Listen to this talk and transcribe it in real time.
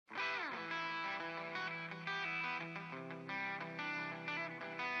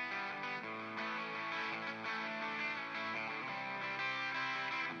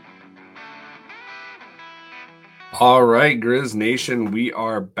All right, Grizz Nation, we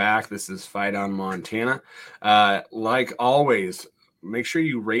are back. This is Fight on Montana. Like always, make sure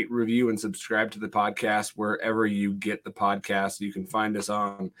you rate, review, and subscribe to the podcast wherever you get the podcast. You can find us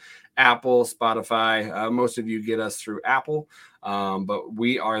on Apple, Spotify. Most of you get us through Apple, but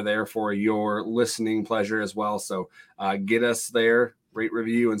we are there for your listening pleasure as well. So get us there, rate,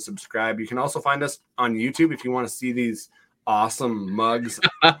 review, and subscribe. You can also find us on YouTube if you want to see these awesome mugs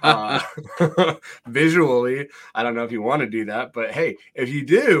visually. I don't know if you want to do that, but hey, if you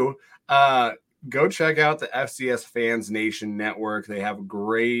do, go check out the FCS Fans Nation Network. They have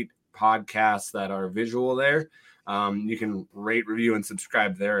great podcasts that are visual there. You can rate, review, and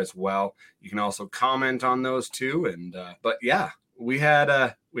subscribe there as well. You can also comment on those too. And but yeah, we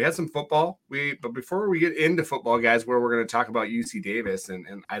had some football. But before we get into football, guys, where we're going to talk about UC Davis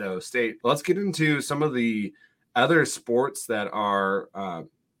and Idaho State, let's get into some of the other sports that are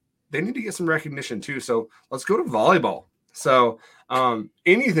they need to get some recognition too. So let's go to volleyball. So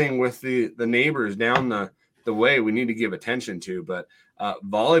anything with the neighbors down the way we need to give attention to, but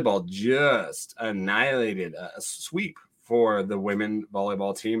volleyball just annihilated a sweep for the women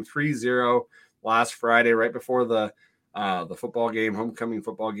volleyball team, 3-0 last Friday, right before the football game, homecoming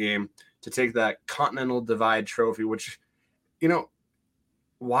football game, to take that Continental Divide trophy, which,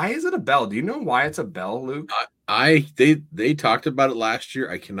 why is it a bell? Do you know why it's a bell, Luke? They talked about it last year.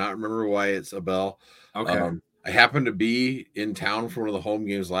 I cannot remember why it's a bell. Okay. I happened to be in town for one of the home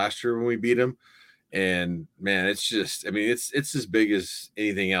games last year when we beat them, and man, it's just, I mean, it's as big as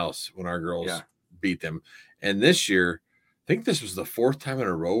anything else when our girls beat them. And this year, I think this was the fourth time in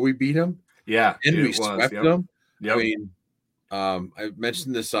a row we beat them. Yeah, and we swept them. Yep. I mean, I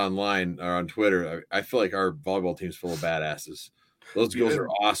mentioned this online or on Twitter. I feel like our volleyball team's full of badasses. Those girls are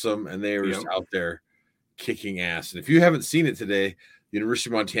awesome, and they were just out there kicking ass. And if you haven't seen it today, the University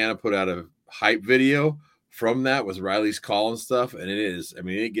of Montana put out a hype video from that with Riley's call and stuff, and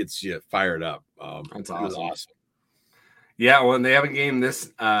it gets you fired up. That's awesome. Yeah, well, and they have a game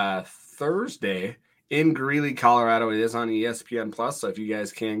this Thursday in Greeley, Colorado. It is on ESPN Plus, so if you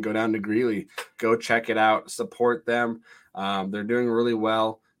guys can go down to Greeley, go check it out, support them. They're doing really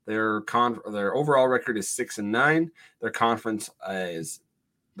well. Their overall record is 6-9. Their conference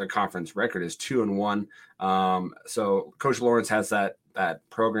record is 2-1. So Coach Lawrence has that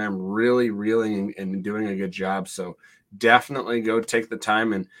program really reeling and doing a good job. So definitely go take the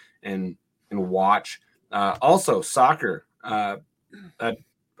time and watch. Also soccer, a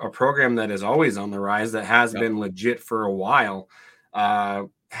program that is always on the rise, that has been legit for a while.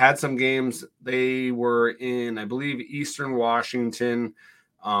 Had some games. They were in, I believe, Eastern Washington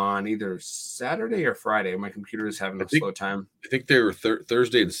on either Saturday or Friday. My computer is having a slow time. I think they were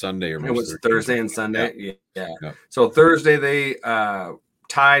Thursday and Sunday. It was Thursday and Sunday. Yeah. So Thursday they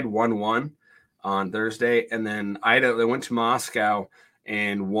tied 1-1 on Thursday, and then Idaho, they went to Moscow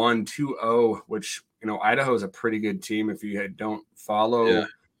and won 2-0, which, Idaho is a pretty good team. If you don't follow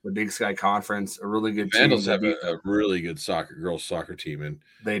the Big Sky Conference, a really good team. Vandals have a really good girls soccer team, and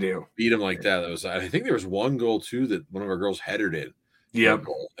they do beat them like that. I think there was one goal too that one of our girls headed in. Yep.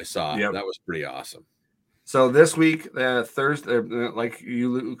 I saw. Yep. That was pretty awesome. So this week, Thursday, like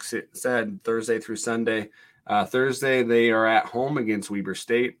you, Luke, said, Thursday through Sunday. Thursday, they are at home against Weber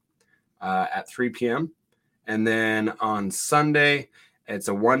State at 3 p.m. And then on Sunday, it's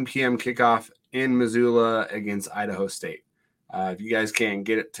a 1 p.m. kickoff in Missoula against Idaho State. If you guys can't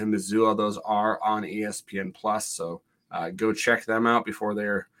get it to Missoula, those are on ESPN Plus. So go check them out before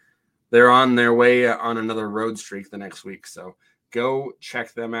they're on their way on another road streak the next week. So go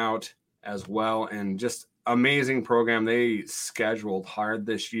check them out as well. And just amazing program. They scheduled hard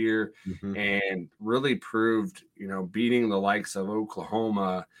this year and really proved, beating the likes of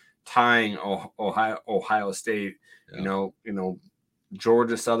Oklahoma, tying Ohio State,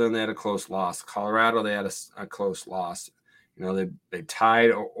 Georgia Southern, they had a close loss. Colorado, they had a close loss. They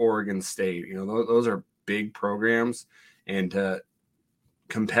tied Oregon State. Those are big programs, and to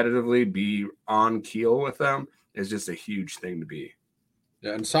competitively be on keel with them is just a huge thing to be.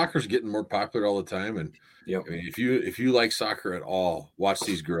 Yeah, and soccer's getting more popular all the time. And I mean, if you like soccer at all, watch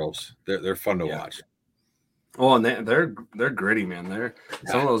these girls. They're fun to watch. Oh, and they're gritty, man.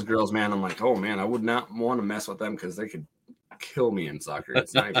 Some of those girls, man. I'm like, oh man, I would not want to mess with them because they could kill me in soccer.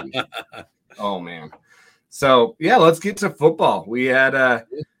 It's not even. Oh man. So yeah, let's get to football. We had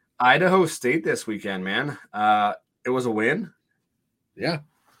Idaho State this weekend, man. It was a win. Yeah.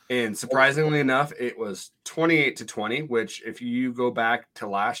 And surprisingly enough, it was 28-20, which if you go back to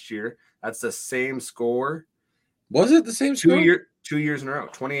last year, that's the same score. Was it the same score? 2 years in a row.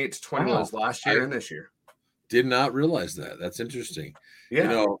 28-20 was last year and this year. Did not realize that. That's interesting.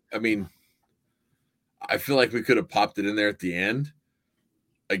 Yeah. I mean, I feel like we could have popped it in there at the end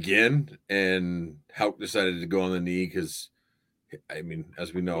again, and Houck decided to go on the knee because, I mean,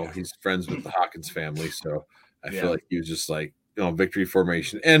 as we know, he's friends with the Hawkins family, so I feel like he was just like, victory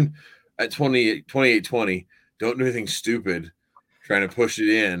formation. And at 28-20, don't do anything stupid trying to push it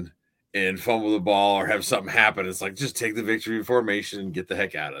in and fumble the ball or have something happen. It's like, just take the victory formation and get the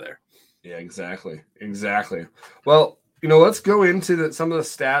heck out of there. Yeah, exactly. Well, let's go into some of the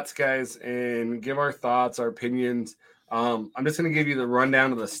stats, guys, and give our thoughts, our opinions. I'm just going to give you the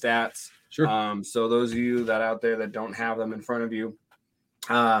rundown of the stats. Sure. So those of you that out there that don't have them in front of you,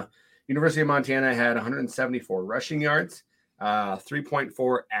 University of Montana had 174 rushing yards,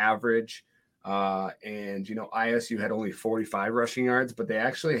 3.4 average. And ISU had only 45 rushing yards, but they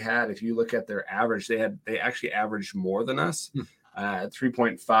actually had, if you look at their average, they actually averaged more than us, at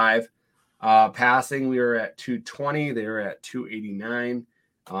 3.5. Passing, we were at 220, they were at 289.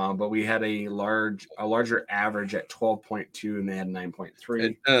 But we had a larger average at 12.2, and they had 9.3.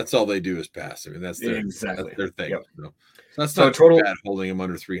 And that's all they do is pass. I mean, that's their thing. Yep. So that's not total bad holding them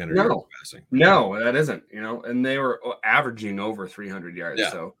under 300 yards passing. No, that isn't. And they were averaging over 300 yards.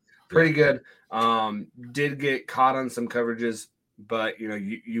 Yeah. So pretty good. Did get caught on some coverages, but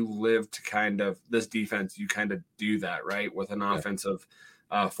you live to kind of this defense. You kind of do that, right? With an offensive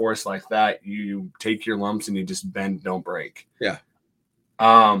force like that, you take your lumps and you just bend, don't break. Yeah.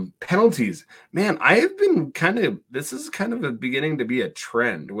 Penalties, man, I have been this is kind of beginning to be a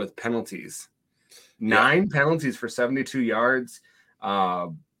trend with penalties. 9 penalties for 72 yards,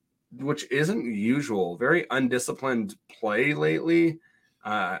 which isn't usual. Very undisciplined play lately.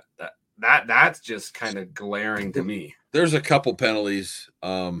 That's just kind of glaring to me. There's a couple penalties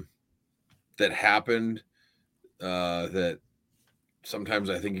that happened that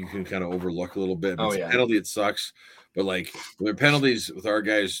sometimes I think you can kind of overlook a little bit. It's a penalty, it sucks. But like the penalties with our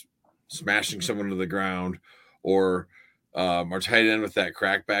guys smashing someone to the ground, or our tight end with that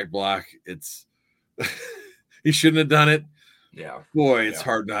crackback block, it's he shouldn't have done it. Yeah, boy, it's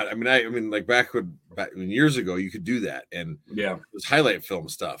hard not. I mean, like back years ago, you could do that, and it was highlight film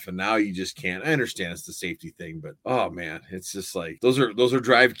stuff, and now you just can't. I understand it's the safety thing, but oh man, it's just like those are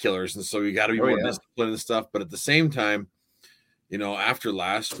drive killers, and so you got to be more disciplined and stuff. But at the same time, after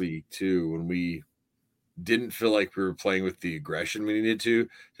last week too, when we didn't feel like we were playing with the aggression we needed to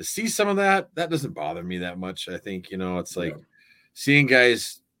see some of that doesn't bother me that much. I think, it's like seeing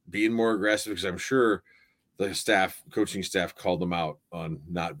guys being more aggressive, because I'm sure the coaching staff called them out on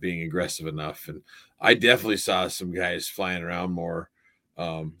not being aggressive enough. And I definitely saw some guys flying around more,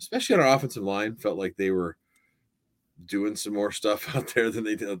 especially on our offensive line. Felt like they were doing some more stuff out there than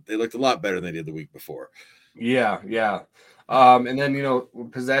they did. They looked a lot better than they did the week before. Yeah. And then,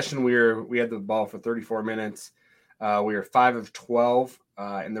 possession, we had the ball for 34 minutes. We were 5 of 12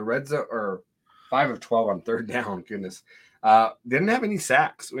 in the red zone, or 5 of 12 on third down. Goodness. Didn't have any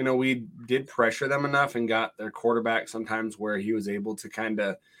sacks. We did pressure them enough and got their quarterback sometimes where he was able to kind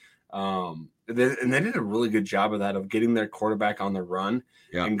of, and they did a really good job of that, of getting their quarterback on the run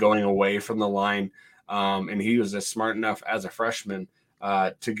and going away from the line. And he was just smart enough as a freshman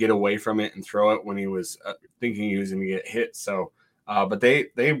to get away from it and throw it when he was thinking he was going to get hit. So, but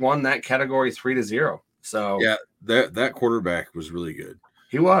they won that category 3-0. So yeah, that quarterback was really good.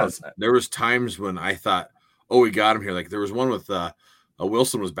 He was. There was times when I thought, oh, we got him here. Like there was one with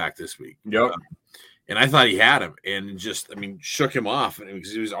Wilson was back this week. Yep. And I thought he had him, and just, shook him off, and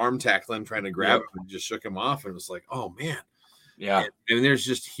because he was arm tackling, trying to grab him, and just shook him off, and it was like, oh man, yeah. And there's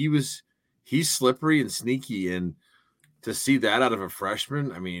just he's slippery and sneaky, and to see that out of a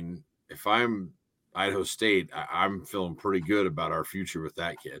freshman, if I'm Idaho State, I'm feeling pretty good about our future with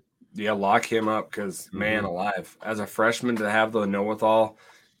that kid. Yeah, lock him up, because man alive, as a freshman to have the know-with-all,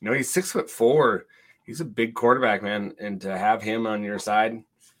 he's 6'4". He's a big quarterback, man, and to have him on your side.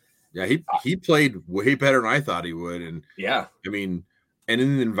 Yeah, he played way better than I thought he would, and and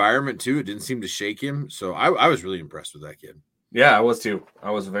in the environment too, it didn't seem to shake him. So I was really impressed with that kid. Yeah, I was too.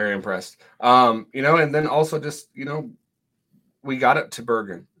 I was very impressed. And then also just we got it to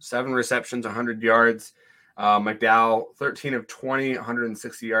Bergen, 7 receptions, 100 yards. McDowell, 13 of 20,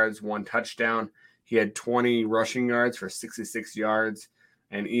 160 yards, 1 touchdown. He had 20 rushing yards for 66 yards.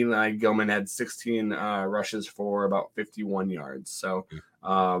 And Eli Gilman had 16 rushes for about 51 yards. So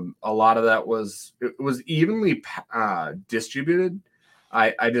a lot of that was evenly distributed.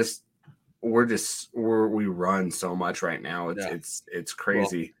 We run so much right now. It's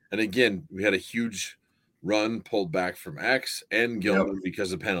crazy. Well, and again, we had a huge run pulled back from X and Gilman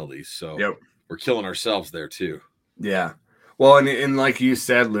because of penalties. So we're killing ourselves there too. Yeah. Well, and like you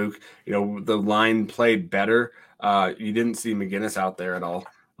said, Luke, the line played better. You didn't see McGinnis out there at all.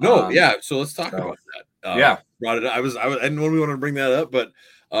 No, So let's talk about that. brought it up. I didn't know we wanted to bring that up, but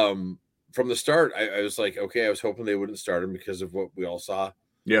from the start, I was like, okay, I was hoping they wouldn't start him because of what we all saw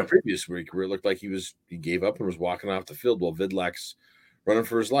previous week, where it looked like he gave up and was walking off the field while Vidlak's running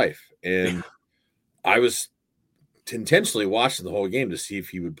for his life. And I was intentionally watching the whole game to see if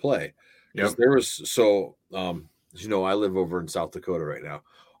he would play. Because there was as you know, I live over in South Dakota right now.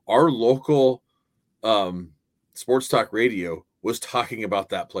 Our local sports talk radio was talking about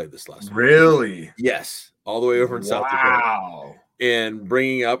that play this last week. Really? Yes. All the way over in South Dakota. And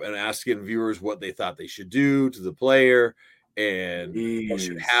bringing up and asking viewers what they thought they should do to the player and what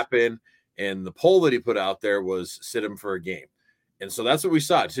should happen. And the poll that he put out there was sit him for a game. And so that's what we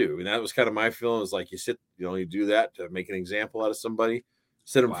saw too. I mean, that was kind of my feeling, is like, you do that to make an example out of somebody,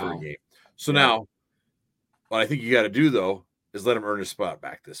 sit him for a game. So now what I think you got to do though is let him earn his spot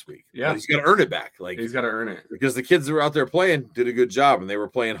back this week. Yeah. But he's got to earn it back. Like, he's got to earn it, because the kids that were out there playing did a good job and they were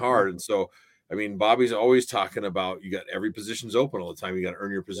playing hard. And so, I mean, Bobby's always talking about, you got every position's open all the time. You got to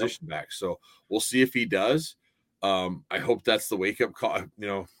earn your position back. So we'll see if he does. I hope that's the wake up call,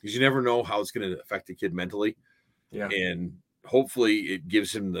 because you never know how it's going to affect the kid mentally. Yeah. And hopefully it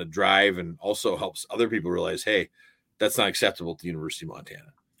gives him the drive and also helps other people realize, hey, that's not acceptable to the University of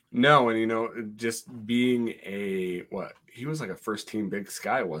Montana. No. And, just being he was like a first team Big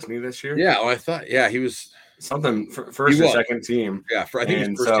Sky, wasn't he, this year? Yeah. Well, I thought, he was something first or second team. Yeah. I think he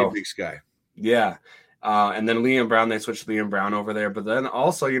was first team Big Sky. Yeah. And then Liam Brown, they switched Liam Brown over there. But then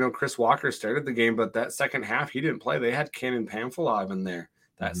also, Chris Walker started the game, but that second half, he didn't play. They had Cannon Pamphilov in there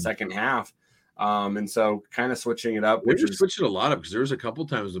that second half. And so kind of switching it up. They were switching a lot up, because there was a couple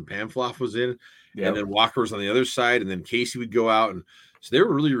times when Pamphilov was in and then Walker was on the other side, and then Casey would go out. And so they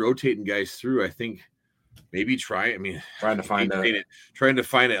were really rotating guys through. I think maybe trying to find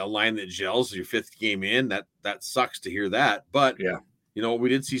a line that gels your fifth game in. That sucks to hear that. But we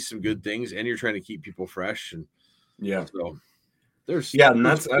did see some good things, and you're trying to keep people fresh. And so and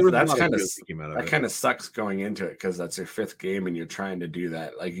that's kind of sucks going into it, because that's your fifth game and you're trying to do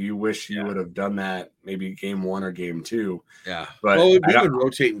that. Like, you wish you would have done that maybe game 1 or game 2. Yeah. But we've been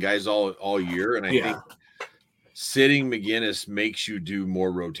rotating guys all year, and I think sitting McGinnis makes you do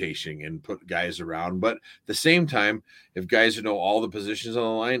more rotation and put guys around. But at the same time, if guys know all the positions on the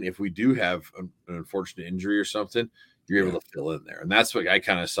line, if we do have an unfortunate injury or something, you're able to fill in there. And that's what I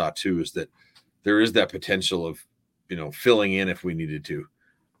kind of saw too, is that there is that potential of, filling in if we needed to.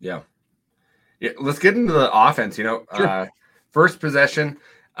 Yeah. Let's get into the offense. Sure. First possession.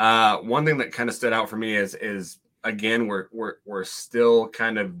 One thing that kind of stood out for me is again, we're still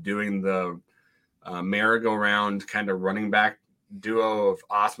kind of doing the merry-go-round kind of running back duo of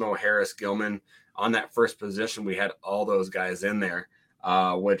Osmo, Harris, Gilman. On that first position, we had all those guys in there,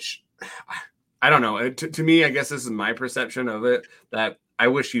 which I don't know. To me, I guess this is my perception of it, that I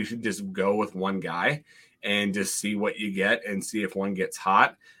wish you should just go with one guy and just see what you get and see if one gets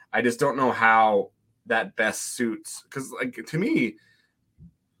hot. I just don't know how that best suits, because to me,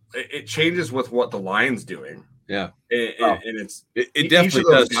 it changes with what the line's doing. Yeah. It definitely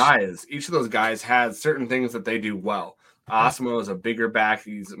does. Each of those guys has certain things that they do well. Osmo is a bigger back.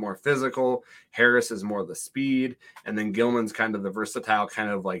 He's more physical. Harris is more the speed. And then Gilman's kind of the versatile,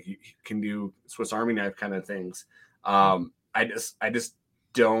 kind of like, you can do Swiss Army knife kind of things. I just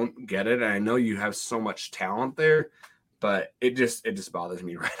don't get it. And I know you have so much talent there, but it just bothers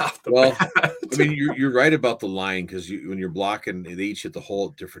me right off the bat. I mean, you're right about the line, because when you're blocking, they each hit the hole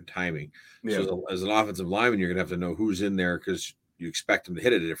at different timing. Yeah. So as an offensive lineman, you're gonna have to know who's in there, because you expect them to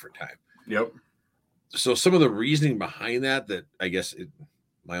hit at a different time. Yep. So some of the reasoning behind that I guess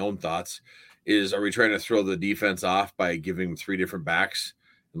my own thoughts is, are we trying to throw the defense off by giving them 3 different backs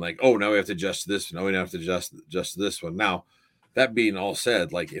and like, oh, now we have to adjust this, now we have to adjust this one. Now, that being all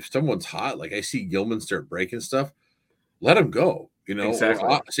said, like, if someone's hot, like I see Gilman start breaking stuff, let him go.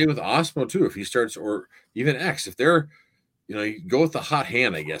 Exactly. Same with Osmo too. If he starts, or even X, if they're, you go with the hot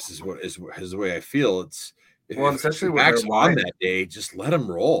hand, I guess is the way I feel. It's especially with Max on that day, just let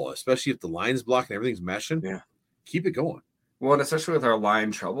him roll. Especially if the line's blocked and everything's meshing. Yeah, keep it going. Well, and especially with our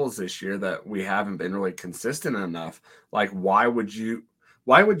line troubles this year, that we haven't been really consistent enough. Like, why would you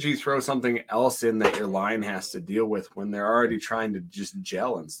throw something else in that your line has to deal with when they're already trying to just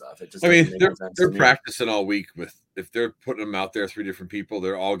gel and stuff? It just, they're practicing all week if they're putting them out there, 3 different people,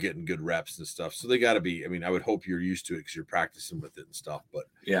 they're all getting good reps and stuff. So they got to be, I would hope you're used to it because you're practicing with it and stuff, but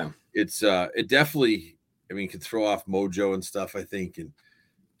yeah, it's, it definitely, can throw off mojo and stuff, I think. And,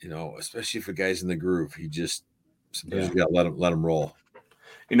 especially if a guy's in the groove, sometimes you got to let him roll.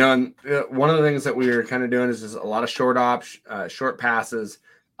 And one of the things that we were kind of doing is just a lot of short passes,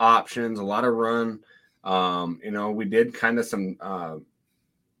 options, a lot of run. We did kind of some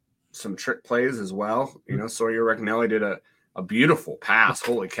some trick plays as well. Sawyer Recanelli did a beautiful pass.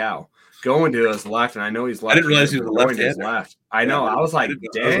 Holy cow. Going to his left, and I know he's left. I didn't realize he was going to his left. I know. I was like,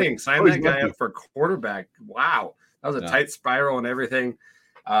 dang, sign that guy up for quarterback. Wow. That was a tight spiral and everything.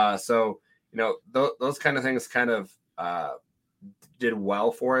 So, those kind of things kind of did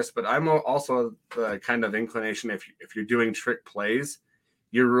well for us. But I'm also the kind of inclination, if you're doing trick plays,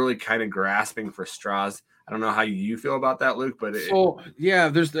 you're really kind of grasping for straws. I don't know how you feel about that, Luke, but I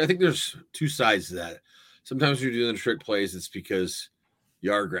think there's two sides to that. Sometimes when you're doing trick plays, it's because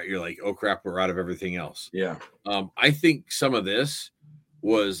you're like, oh crap, we're out of everything else. Yeah. I think some of this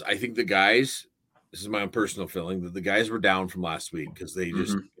was, I think the guys, this is my own personal feeling, that the guys were down from last week because they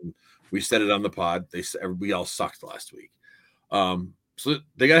just, we said it on the pod. We all sucked last week. So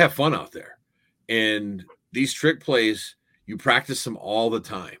they got to have fun out there. And these trick plays, you practice them all the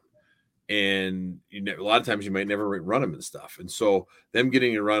time. And a lot of times you might never run them and stuff. And so them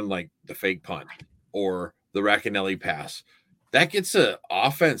getting to run like the fake punt or the Racanelli pass, that gets an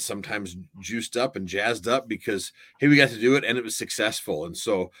offense sometimes juiced up and jazzed up because, hey, we got to do it and it was successful. And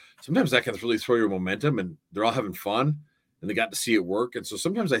so sometimes that can really throw your momentum, and they're all having fun and they got to see it work. And so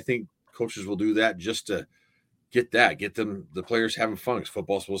sometimes I think coaches will do that just to get the players having fun, because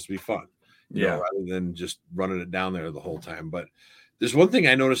football's supposed to be fun, rather than just running it down there the whole time. But there's one thing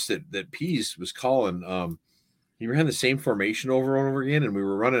I noticed that Pease was calling. He ran the same formation over and over again, and we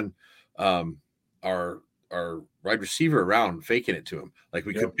were running our wide receiver around, faking it to him. Like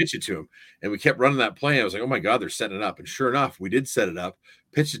we could pitch it to him, and we kept running that play. I was like, oh my God, they're setting it up. And sure enough, we did set it up,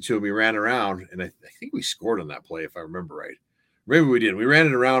 pitched it to him. He ran around, and I think we scored on that play, if I remember right. Maybe we did. We ran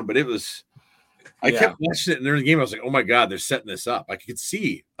it around, but it was, I kept watching it during the game. I was like, oh my God, they're setting this up. I could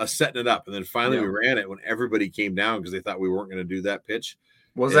see us setting it up. And then finally we ran it when everybody came down because they thought we weren't going to do that pitch.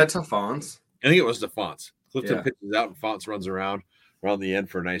 Was that to Fonz? I think it was to Fonz. Clifton pitches out and Fonz runs around the end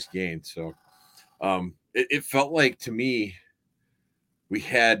for a nice gain. So it felt like, to me, we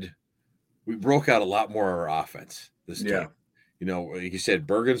broke out a lot more of our offense this game. Like you said,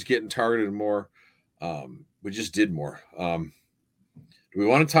 Bergen's getting targeted more. We just did more. Do we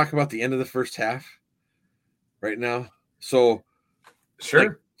want to talk about the end of the first half right now? So,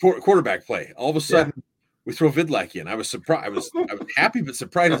 sure. Like, quarterback play. All of a sudden, we throw Vidlak in. I was surprised. I was happy but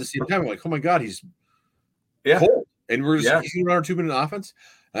surprised at the same time. I'm like, oh my God, he's cold. And we're just shooting around 2-minute offense.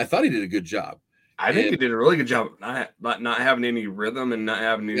 And I thought he did a good job. I think he did a really good job not having any rhythm and not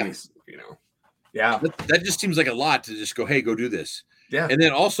having any, That just seems like a lot to just go, hey, go do this. Yeah. And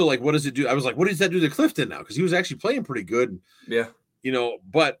then also, like, what does it do? I was like, what does that do to Clifton now? Because he was actually playing pretty good. Yeah.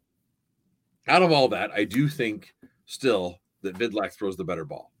 But out of all that, I do think still that Vidlak throws the better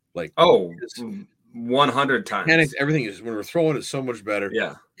ball. Like, 100 times. And everything is, when we're throwing it, so much better.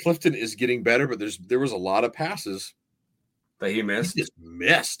 Yeah. Clifton is getting better, but there was a lot of passes that he missed. He just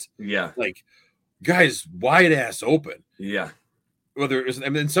missed. Yeah. Like, guys wide ass open. Yeah. Whether it was,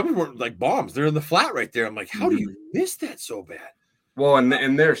 some of them were like bombs. They're in the flat right there. I'm like, how do you miss that so bad? Well,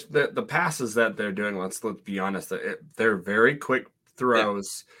 and there's the passes that they're doing. Let's be honest. They're very quick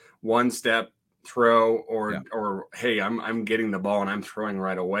throws, one step throw, or hey, I'm getting the ball and I'm throwing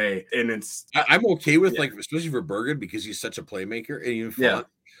right away. And I'm okay with like, especially for Bergen, because he's such a playmaker, and even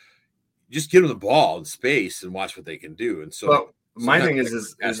just give him the ball in space and watch what they can do. And so my thing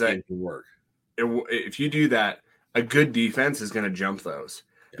is that can work. If you do that, a good defense is going to jump those.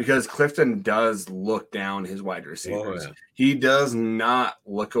 Because Clifton does look down his wide receivers. He does not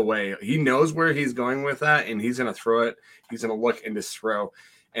look away. He knows where he's going with that, and he's going to throw it. He's going to look and just throw.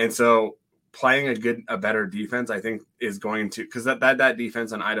 And so playing a better defense, I think, is going to – because that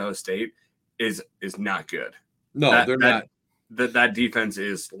defense on Idaho State is not good. No, they're not. That defense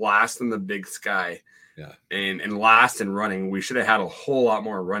is last in the Big Sky. Yeah. And last in running. We should have had a whole lot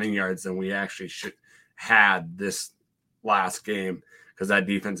more running yards than we actually should had this last game. Because that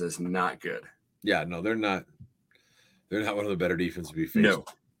defense is not good. Yeah, no, they're not. They're not one of the better defenses we faced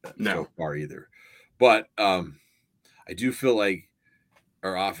so far either. But I do feel like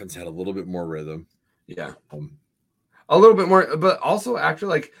our offense had a little bit more rhythm. Yeah, a little bit more, but also after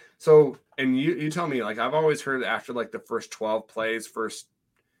like so. And you tell me, like I've always heard after like the first 12 plays, first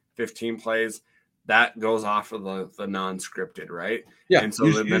 15 plays, that goes off of the non-scripted, right? Yeah. And so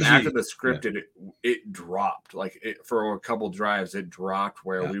then after the scripted, it dropped. Like for a couple drives, it dropped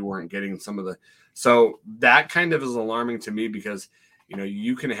where we weren't getting some of the. So that kind of is alarming to me because,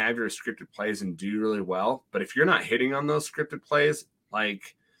 you can have your scripted plays and do really well. But if you're not hitting on those scripted plays,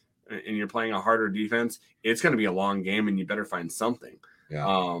 like, and you're playing a harder defense, it's going to be a long game and you better find something.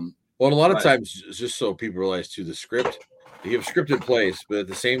 Yeah. Well, a lot of times, just so people realize too, the script, you have scripted plays, but at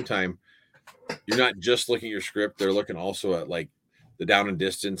the same time, you're not just looking at your script. They're looking also at like the down and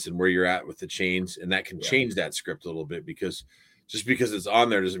distance and where you're at with the chains, and that can change that script a little bit, because just because it's on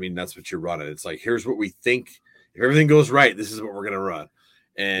there doesn't mean that's what you're running. It's like, here's what we think. If everything goes right, this is what we're going to run.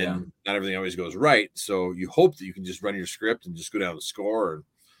 And not everything always goes right. So you hope that you can just run your script and just go down and score and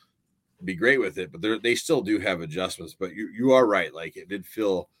be great with it. But they still do have adjustments. But you are right. Like, it did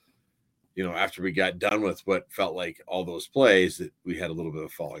feel, after we got done with what felt like all those plays, that we had a little bit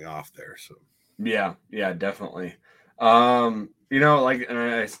of falling off there. So yeah, definitely. Like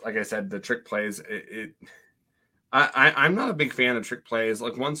I said, the trick plays, I'm not a big fan of trick plays.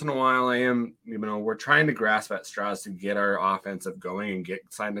 Like, once in a while I am, we're trying to grasp at straws to get our offensive going and get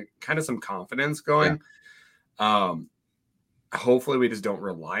kind of some confidence going. Yeah. Hopefully we just don't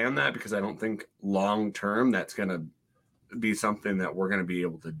rely on that, because I don't think long-term that's going to be something that we're going to be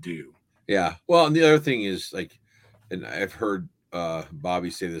able to do. Yeah. Well, and the other thing is, like, and I've heard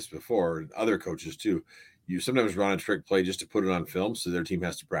Bobby say this before, and other coaches too, you sometimes run a trick play just to put it on film so their team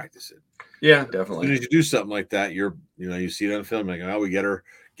has to practice it. Yeah, definitely. As soon as you do something like that, you see it on film, like, we get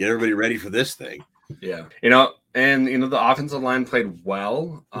everybody ready for this thing. Yeah. And the offensive line played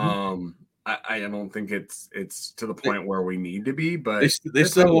well. Mm-hmm. I don't think it's to the point where we need to be, but they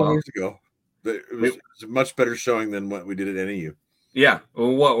still have 1 week to go. But it was a much better showing than what we did at NAU. Yeah.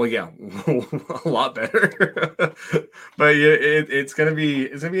 Well, yeah, a lot better. But it's gonna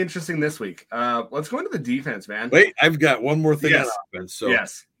be interesting this week. Let's go into the defense, man. Wait, I've got one more thing on offense. So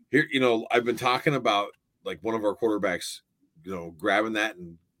yes, here, I've been talking about, like, one of our quarterbacks, grabbing that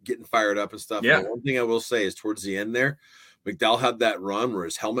and getting fired up and stuff. Yeah. And one thing I will say is, towards the end there, McDowell had that run where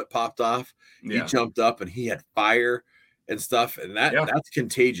his helmet popped off. Yeah. He jumped up and he had fire and stuff, and that's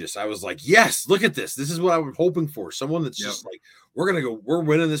contagious. I was like, yes, look at this. This is what I was hoping for. Someone that's just like, we're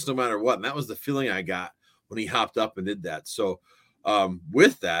winning this no matter what. And that was the feeling I got when he hopped up and did that. So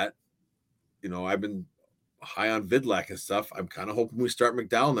with that, I've been high on Vidlac and stuff. I'm kind of hoping we start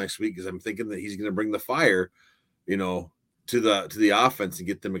McDowell next week, because I'm thinking that he's going to bring the fire, to the offense and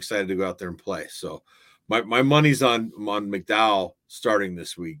get them excited to go out there and play. So my money's on McDowell starting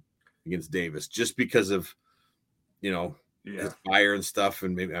this week against Davis, just because of, his fire and stuff.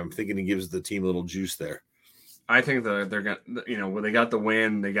 And maybe I'm thinking he gives the team a little juice there. I think that they're going to, when they got the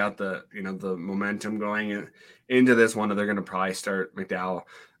win, they got the, the momentum going into this one, and they're going to probably start McDowell.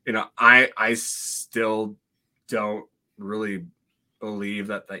 I still don't really believe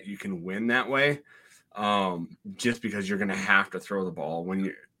that you can win that way. Just because you're going to have to throw the ball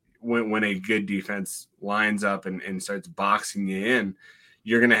when a good defense lines up and starts boxing you in,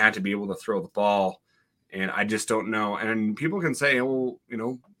 you're going to have to be able to throw the ball. And I just don't know. And people can say, well,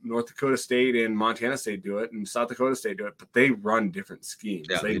 North Dakota State and Montana State do it and South Dakota State do it, but they run different schemes.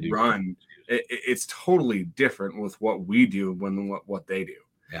 Yeah, they run. It's totally different with what we do than what they do.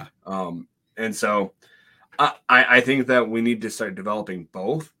 Yeah. And so I think that we need to start developing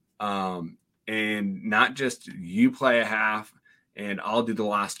both, and not just you play a half and I'll do the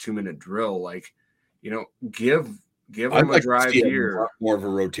last 2-minute drill. Like, give them a drive here. More of a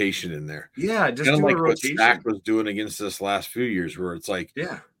rotation in there. Yeah, just kind of do like a rotation. What Stack was doing against us last few years, where it's like,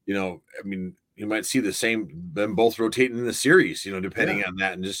 you might see them both rotating in the series, depending on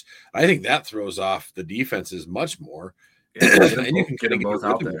that. And just, I think that throws off the defenses much more. And you can kind of get both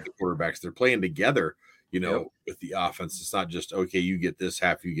out there. With the quarterbacks, they're playing together, with the offense. It's not just, okay, you get this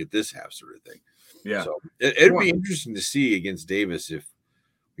half, you get this half, sort of thing. Yeah. So it'd be interesting to see against Davis if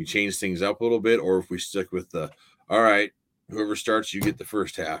we change things up a little bit, or if we stick with all right, whoever starts, you get the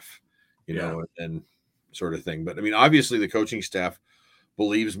first half, and sort of thing. But I mean, obviously the coaching staff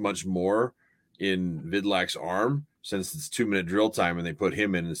believes much more in Vidlac's arm, since it's 2-minute drill time and they put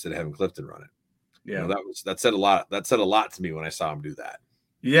him in instead of having Clifton run it. Yeah. That said a lot. That said a lot to me when I saw him do that.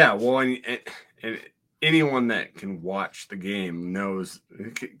 Yeah. Well, and anyone that can watch the game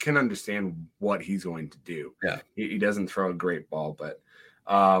can understand what he's going to do. Yeah. He doesn't throw a great ball, but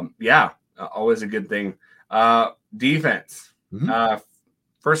always a good thing. Defense. Mm-hmm.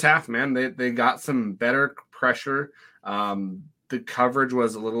 First half, man, they got some better pressure. The coverage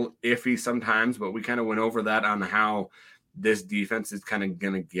was a little iffy sometimes, but we kind of went over that on how this defense is kind of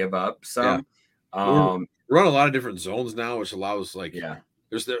going to give up some. Yeah. We run a lot of different zones now, which allows you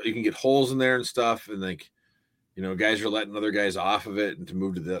can get holes in there and stuff, and guys are letting other guys off of it and to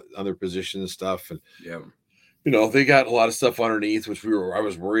move to the other position and stuff. And they got a lot of stuff underneath, which I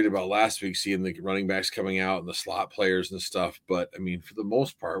was worried about last week, seeing the running backs coming out and the slot players and stuff. But I mean, for the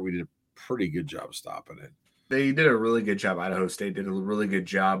most part, we did a pretty good job stopping it. They did a really good job. Idaho State did a really good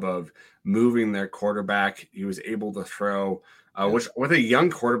job of moving their quarterback. He was able to throw, which with a young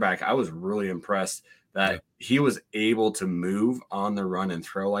quarterback, I was really impressed that he was able to move on the run and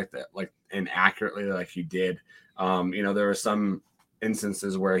throw like that, and accurately like he did. There was some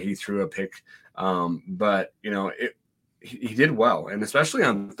instances where he threw a pick. But he did well, and especially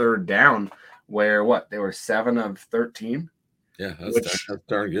on third down where they were 7 of 13. Yeah, that's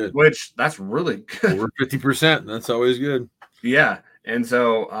darn good. Which that's really good. Over 50%. That's always good. Yeah. And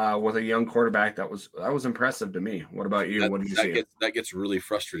so with a young quarterback, that was impressive to me. What about you? What did you see? That gets really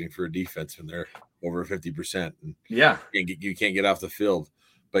frustrating for a defense when they're over 50%. And yeah. You can't get off the field.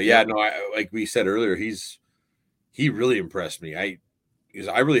 But yeah, no, like we said earlier, he really impressed me. Because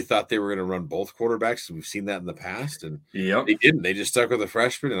I really thought they were going to run both quarterbacks. We've seen that in the past, and they didn't. They just stuck with the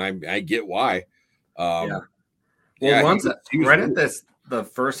freshman, and I get why. Well, right at the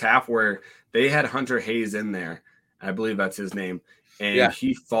first half where they had Hunter Hayes in there, I believe that's his name, and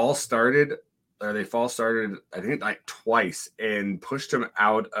he false started, I think like twice, and pushed him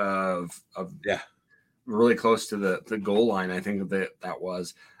out of really close to the goal line. I think that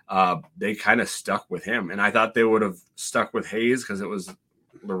was. They kind of stuck with him, and I thought they would have stuck with Hayes because it was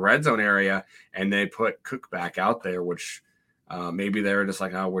the red zone area, and they put Cook back out there, which maybe they were just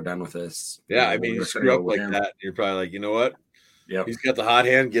like, oh, we're done with this. Yeah, I mean, you screw up like that, you're probably like, you know what? Yeah, he's got the hot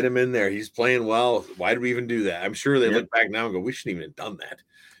hand. Get him in there. He's playing well. Why did we even do that? I'm sure they look back now and go, we shouldn't even have done that.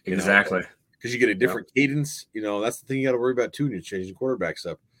 Exactly, because you get a different cadence. That's the thing you got to worry about too when you're changing quarterbacks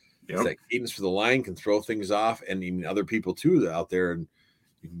up. It's that cadence for the line can throw things off, and even other people too out there, and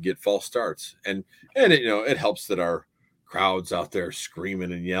you can get false starts, and it helps that our crowds out there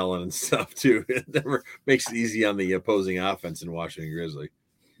screaming and yelling and stuff too. It never makes it easy on the opposing offense in Washington Grizzly.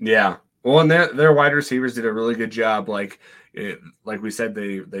 Yeah, well, and their wide receivers did a really good job. Like we said,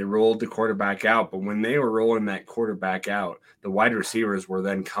 they rolled the quarterback out, but when they were rolling that quarterback out, the wide receivers were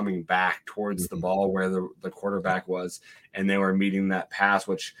then coming back towards the ball where the quarterback was, and they were meeting that pass,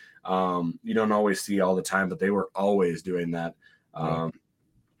 which you don't always see all the time, but they were always doing that.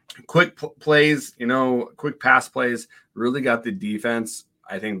 Quick plays, quick pass plays really got the defense.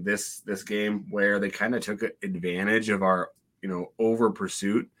 I think this game where they kind of took advantage of our, over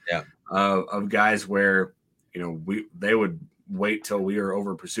pursuit of guys where, they would wait till we were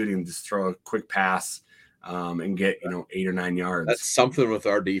over pursuing and just throw a quick pass and get, 8 or 9 yards. That's something with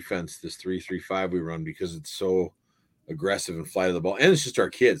our defense, this 3-3-5 we run, because it's so aggressive and fly to the ball. And it's just our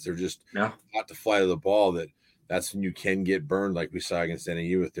kids. They're just hot to fly to the ball that's when you can get burned, like we saw against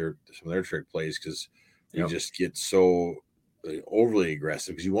NAU with some of their trick plays, because you just get so overly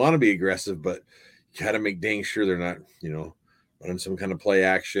aggressive. Because you want to be aggressive, but you got to make dang sure they're not, running some kind of play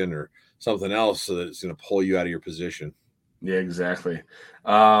action or something else so that it's going to pull you out of your position. Yeah, exactly.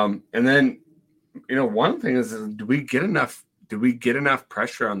 And then, one thing is, do we get enough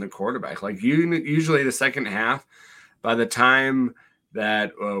pressure on the quarterback? Like usually the second half, by the time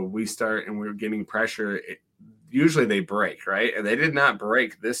that we start and we're getting pressure, usually they break, right? And they did not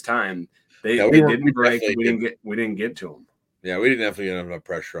break this time. They didn't break. We didn't get to them. Yeah, we didn't definitely get enough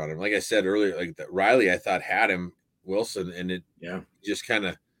pressure on him. Like I said earlier, like that Riley, I thought had him, Wilson, and it just kind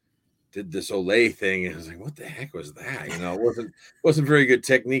of did this Olay thing, and I was like, what the heck was that? It wasn't very good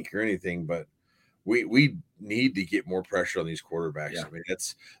technique or anything, but we need to get more pressure on these quarterbacks. I mean,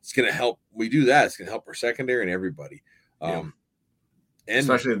 it's going to help. We do that. It's going to help our secondary and everybody. And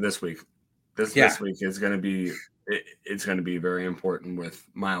especially this week. This week is going to be it's going to be very important with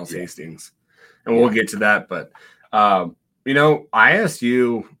Miles Hastings, and we'll get to that. But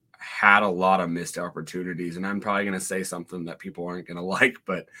ISU had a lot of missed opportunities, and I'm probably going to say something that people aren't going to like,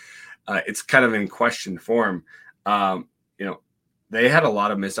 but it's kind of in question form. They had a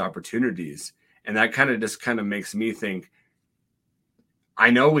lot of missed opportunities, and that kind of makes me think. I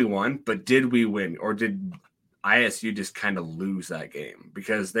know we won, but did we win, or did ISU just kind of lose that game?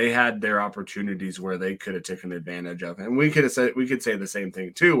 Because they had their opportunities where they could have taken advantage of, and we could say the same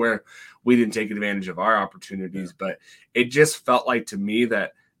thing too, where we didn't take advantage of our opportunities. But it just felt like to me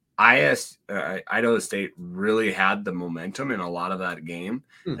that Idaho State really had the momentum in a lot of that game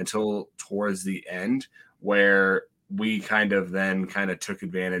until towards the end, where we kind of took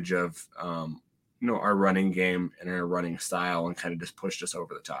advantage of our running game and our running style and kind of just pushed us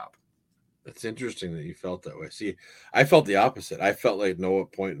over the top. That's interesting that you felt that way. See, I felt the opposite. I felt like no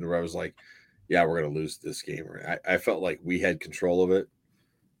point where I was like, yeah, we're going to lose this game. I felt like we had control of it,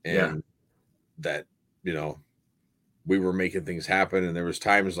 and that, we were making things happen. And there was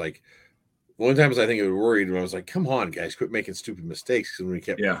times like, one times I think I was worried when I was like, come on, guys, quit making stupid mistakes. Because when we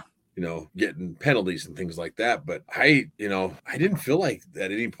kept, getting penalties and things like that. But I didn't feel like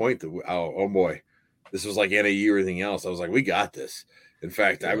at any point that, oh boy, this was like NAU or anything else. I was like, we got this. In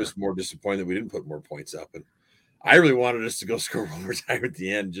fact, I was more disappointed that we didn't put more points up. And I really wanted us to go score one more time at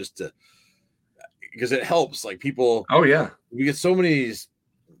the end because it helps. Like people, we get so many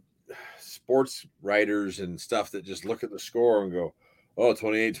sports writers and stuff that just look at the score and go, Oh,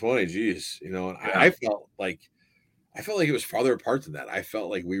 28-20, geez. You know, and Yeah. I felt like it was farther apart than that. I felt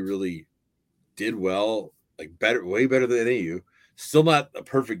like we really did well, like better, way better than AU. Still not a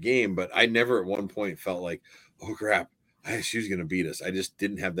perfect game, but I never at one point felt like, oh crap, she was going to beat us. I just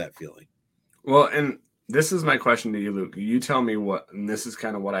didn't have that feeling. Well, and this is my question to you, Luke. You tell me what, and this is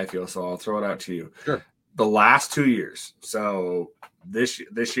kind of what I feel, so I'll throw it out to you. Sure. The last 2 years, so this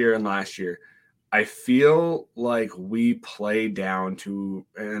year and last year, I feel like we play down to,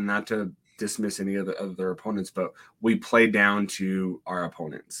 and not to dismiss any of the other opponents, but we play down to our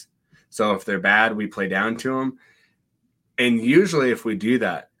opponents. So if they're bad, we play down to them. And usually if we do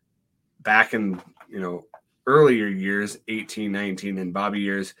that back in, earlier years, 18, 19, and Bobby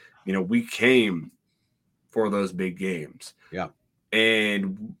years, we came for those big games. Yeah.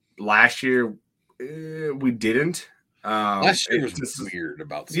 And last year, we didn't. Last year was just weird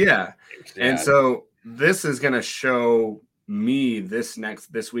about yeah. And so this is going to show me this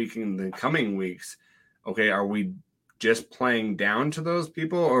week in the coming weeks. Okay, are we just playing down to those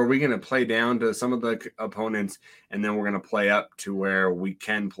people, or are we going to play down to some of the opponents, and then we're going to play up to where we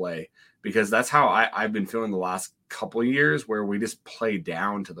can play? Because that's how I've been feeling the last couple of years, where we just play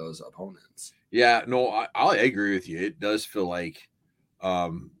down to those opponents. Yeah, no, I agree with you. It does feel like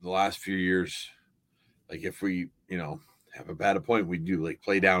the last few years, like if we, have a bad opponent, we do like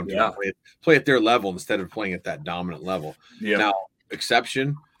play down to play at their level instead of playing at that dominant level. Yeah. Now,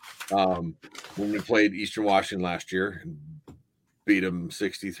 exception, when we played Eastern Washington last year and beat them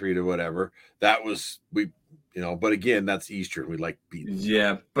 63 to whatever, that was but again, that's Eastern. We like beating.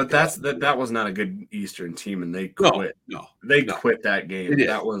 Yeah, but that was not a good Eastern team, and they quit. No, they quit that game.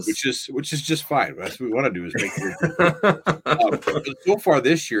 That was which is just fine. That's what we want to do is make it. So far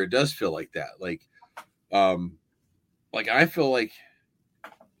this year, it does feel like that. Like I feel like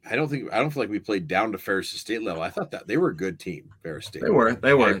I don't feel like we played down to Ferris State level. I thought that they were a good team, Ferris State. They were.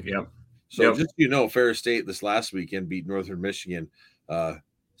 Yep. So just Ferris State this last weekend beat Northern Michigan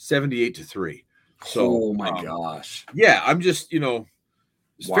 78-3. So, oh my gosh. Yeah, I'm just,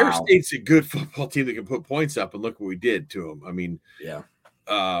 Ferris State's a good football team that can put points up, and look what we did to them. I mean, yeah.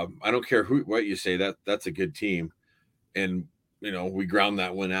 I don't care what you say, that's a good team, and we ground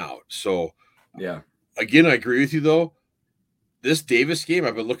that one out. So, yeah. Again, I agree with you though. This Davis game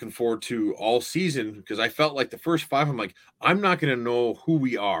I've been looking forward to all season because I felt like the first 5, I'm like, I'm not going to know who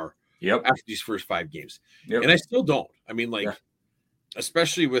we are after these first 5 games, and I still don't. I mean,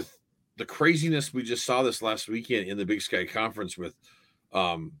 especially with the craziness we just saw this last weekend in the Big Sky Conference with,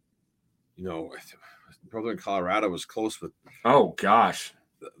 Northern Colorado was close with. Oh gosh,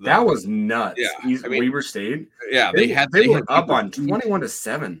 that was nuts. Yeah, Weber State. Yeah, they were up on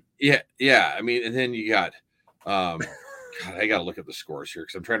 21-7. Yeah. I mean, and then you got, God, I got to look at the scores here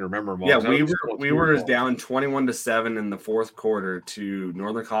because I'm trying to remember them all. Yeah, Weber is down 21-7 in the fourth quarter to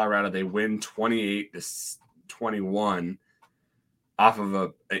Northern Colorado. They win 28-21. Off of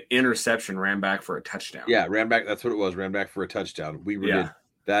an interception, ran back for a touchdown. Yeah, ran back. That's what it was. Ran back for a touchdown. We did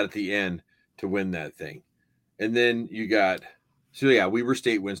that at the end to win that thing. And then you got, Weber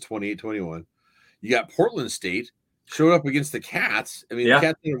State wins 28-21. You got Portland State showed up against the Cats. I mean, the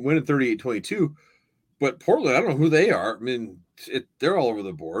Cats ended up winning 38-22. But Portland, I don't know who they are. I mean, they're all over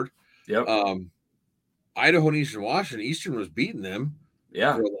the board. Yep. Idaho and Eastern Washington. Eastern was beating them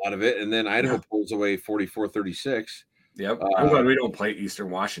for a lot of it. And then Idaho pulls away 44-36. Yep. I'm glad we don't play Eastern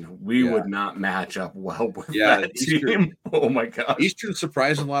Washington. We would not match up well with that team. Oh my gosh. Eastern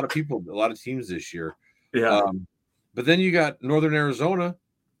surprised a lot of people, a lot of teams this year. Yeah. But then you got Northern Arizona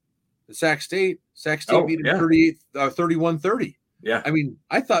and Sac State. Sac State beat them 31-30. Yeah. I mean,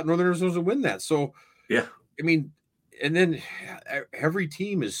 I thought Northern Arizona would win that. So yeah. I mean, and then every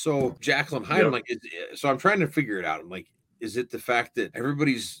team is so Jekyll and Hyde. I'm like, so I'm trying to figure it out. I'm like, is it the fact that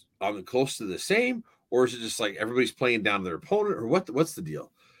everybody's close to the same? Or is it just like everybody's playing down their opponent, or what's the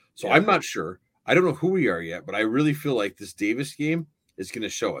deal? So I'm not sure. I don't know who we are yet, but I really feel like this Davis game is going to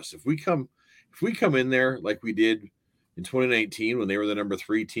show us. If we come in there like we did in 2019 when they were the number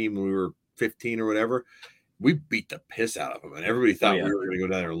 3 team when we were 15 or whatever, we beat the piss out of them, and everybody thought we were going to go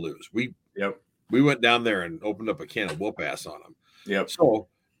down there and lose. We went down there and opened up a can of whoop ass on them. Yep. So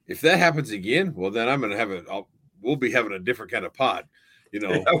if that happens again, well, then I'm going to have we'll be having a different kind of pod, we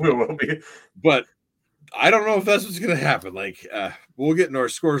will be. But I don't know if that's what's going to happen. Like, we'll get into our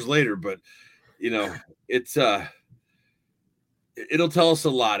scores later, but it's it'll tell us a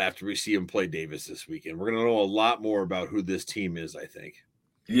lot after we see him play Davis this weekend. We're going to know a lot more about who this team is, I think.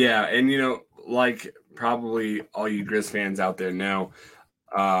 Yeah, and like probably all you Grizz fans out there know,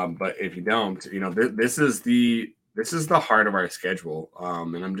 but if you don't, this is the heart of our schedule.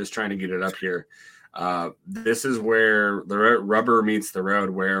 And I'm just trying to get it up here. This is where the rubber meets the road,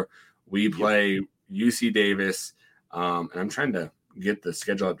 where we play UC Davis. And I'm trying to get the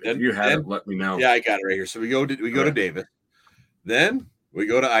schedule up. If you have it, let me know. Yeah, I got it right here. So we go to Davis. Then we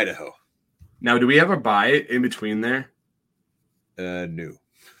go to Idaho. Now, do we have a bye in between there? No.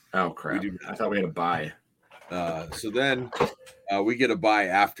 Oh, crap. I thought we had a bye. So then we get a bye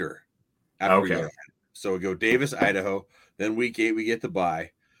after okay. We go. So we go Davis, Idaho. Then week 8, we get the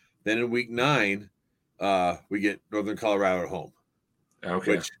bye. Then in week 9, we get Northern Colorado at home.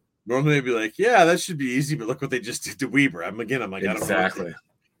 Okay. Which normally they'd be like, yeah, that should be easy, but look what they just did to Weber. I'm like, exactly. I don't know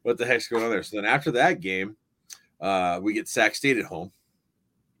what the heck's going on there. So then after that game, we get Sac State at home.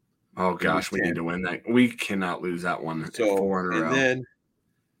 Oh gosh, we need to win that. We cannot lose that one. So 4 in a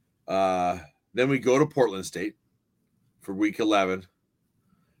row. Then we go to Portland State for week 11,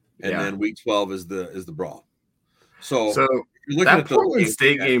 and then week 12 is the brawl. So you're looking at Portland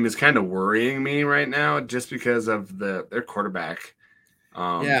State game is kind of worrying me right now, just because of their quarterback.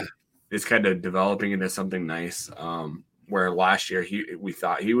 Is kind of developing into something nice. Where last year we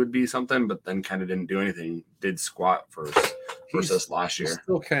thought he would be something, but then kind of didn't do anything. Did squat first versus last year.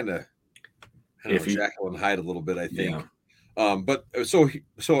 Still kind of Jekyll and Hyde a little bit, I think. Yeah. But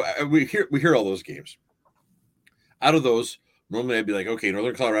we hear all those games. Out of those, normally I'd be like, okay,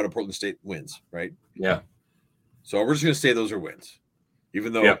 Northern Colorado, Portland State wins, right? Yeah. So we're just going to say those are wins,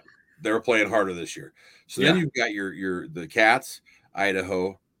 even though they were playing harder this year. So then you've got the Cats,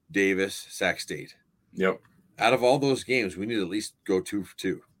 Idaho, Davis, Sac State. Yep. Out of all those games, we need to at least go 2 for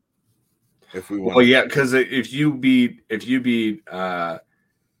 2. If we want. Well, yeah, because if you beat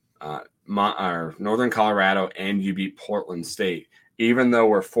Northern Colorado and you beat Portland State, even though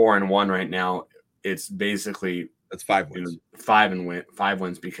we're 4-1 right now, it's basically that's 5 wins. 5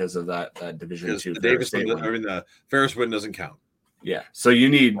 wins because of that Division II. The Ferris win doesn't count. Yeah, so you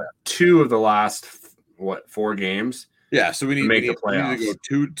need 2 of the last 4 games. Yeah, so we need the playoffs. We need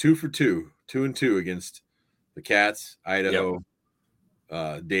to go 2 for 2, 2-2 against the Cats, Idaho,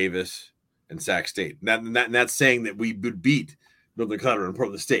 Davis, and Sac State. That's saying that we would beat Northern Colorado and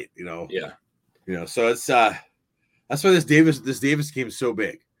Portland State. Yeah. So it's that's why this Davis game is so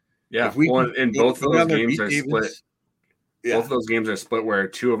big. Yeah, both those games are split. Yeah. Both of those games are split where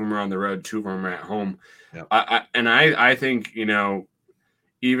 2 of them are on the road, 2 of them are at home. Yeah. I think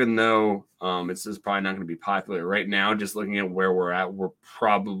even though it's just probably not going to be popular right now, just looking at where we're at, we're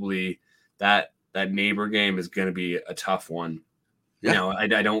probably that neighbor game is going to be a tough one. Yeah. I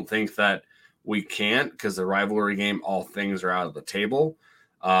don't think that we can't, because the rivalry game, all things are out of the table.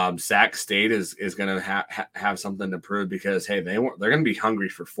 Sac State is going to have something to prove, because hey, they're going to be hungry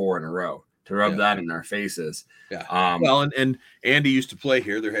for 4 in a row to rub that in our faces. Yeah. Well, and Andy used to play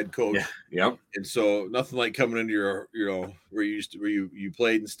here, their head coach. Yeah. Yep. And so nothing like coming into your where you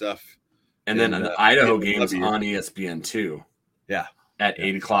played and stuff. And then the Idaho game's on ESPN too. Yeah. At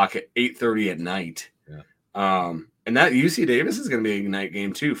 8:00 at 8:30 at night. Yeah. And that UC Davis is going to be a night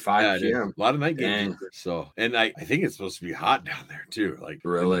game too, 5 p.m. A lot of night games. And I think it's supposed to be hot down there too, like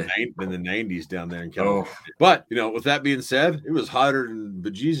really in the 90s down there in California. But with that being said, it was hotter than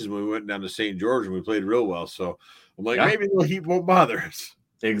bejesus when we went down to St. George and we played real well. So I'm like, maybe the heat won't bother us.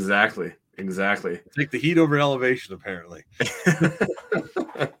 Exactly. Take the heat over elevation, apparently.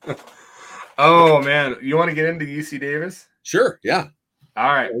 Oh man, you want to get into UC Davis? Sure. Yeah.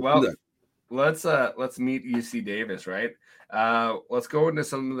 All right. Well, let's meet UC Davis, right? Let's go into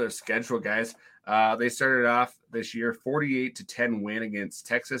some of their schedule, guys. They started off this year 48-10 win against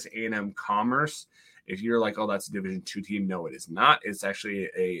Texas A&M Commerce. If you're like, oh, that's a Division II team, no, it is not. It's actually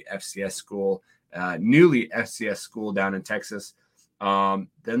a FCS school, newly FCS school down in Texas. Then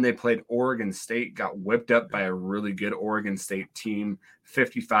they played Oregon State, got whipped up by a really good Oregon State team,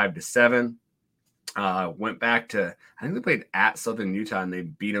 55-7. Went back to, I think they played at Southern Utah and they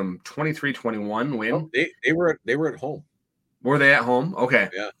beat them 23-21 win. Oh, they were at home. Were they at home? Okay.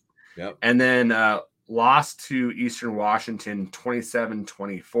 Yeah. And then lost to Eastern Washington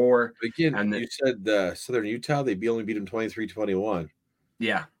 27-24. Again, and you said Southern Utah, they only beat them 23-21.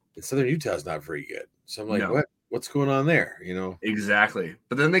 Yeah. And Southern Utah's not very good. So I'm like, what's going on there? Exactly.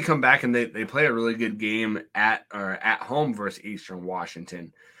 But then they come back and they play a really good game at home versus Eastern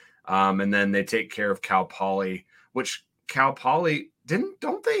Washington. And then they take care of Cal Poly, which Cal Poly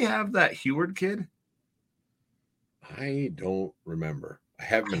don't they have that Heward kid? I don't remember. I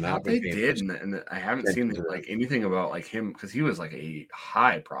haven't. They did, and I haven't seen anything about him, because he was like a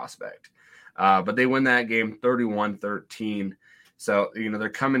high prospect. But they win that game 31-13. So they're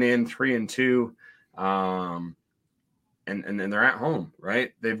coming in 3-2, and they're at home,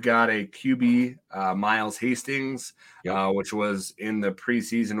 right? They've got a QB, Miles Hastings, which was in the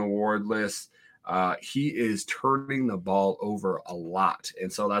preseason award list. he is turning the ball over a lot.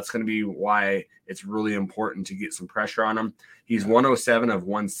 And so that's going to be why it's really important to get some pressure on him. He's 107 of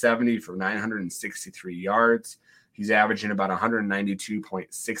 170 for 963 yards. He's averaging about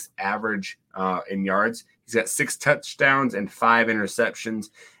 192.6 average in yards. He's got 6 touchdowns and 5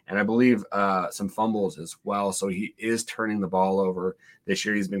 interceptions, and I believe some fumbles as well. So he is turning the ball over this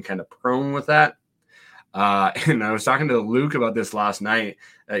year. He's been kind of prone with that. And I was talking to Luke about this last night.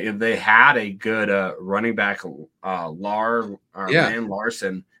 They had a good running back, Van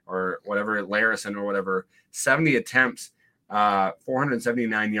Larson or whatever, Larison or whatever, 70 attempts,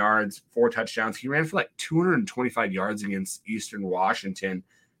 479 yards, 4 touchdowns. He ran for like 225 yards against Eastern Washington.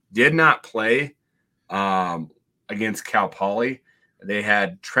 Did not play against Cal Poly. They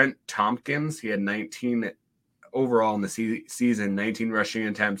had Trent Tompkins. He had 19 overall in the season, 19 rushing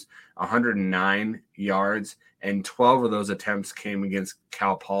attempts, 109 yards, and 12 of those attempts came against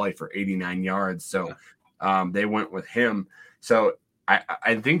Cal Poly for 89 yards. So they went with him. So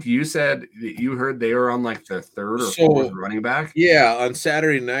I think you said that you heard they were on like the third or fourth running back. Yeah, on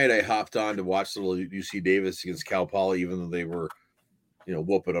Saturday night I hopped on to watch little UC Davis against Cal Poly, even though they were,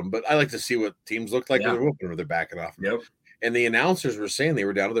 whooping them. But I like to see what teams look like when they're whooping or they're backing off. Yep. And the announcers were saying they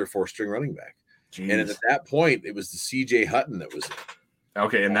were down to their 4th-string running back. Jeez. And at that point, it was the CJ Hutton that was in.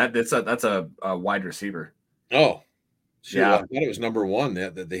 Okay, and that's a wide receiver. Oh, yeah. I thought it was number 1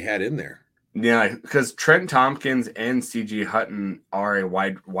 that they had in there. Yeah, because Trent Tompkins and CJ Hutton are a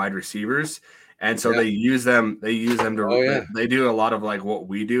wide receivers, and so they use them. They use them to. They do a lot of like what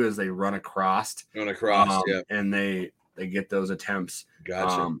we do is they run across. And they get those attempts.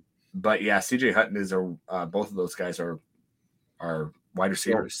 Gotcha. But yeah, CJ Hutton is both of those guys are wide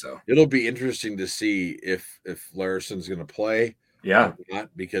receivers. So it'll be interesting to see if Larison's going to play. Yeah,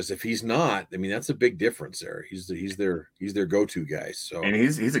 not, because if he's not, I mean, that's a big difference there. He's their go-to guy. So and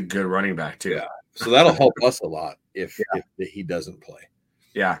he's a good running back too. Yeah, so that'll help us a lot if he doesn't play.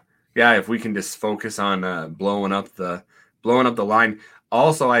 Yeah. If we can just focus on blowing up the line.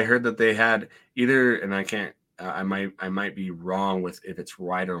 Also, I heard that they had either, and I can't, I might be wrong with if it's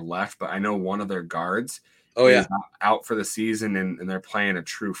right or left, but I know one of their guards. Is out for the season, and they're playing a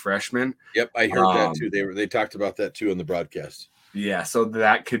true freshman. Yep, I heard that too. They talked about that too on the broadcast. Yeah, so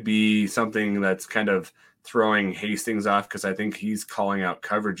that could be something that's kind of throwing Hastings off, because I think he's calling out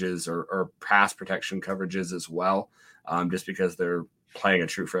coverages or pass protection coverages as well, just because they're playing a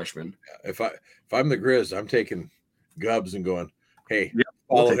true freshman. If I'm the Grizz, I'm taking Gubbs and going, hey,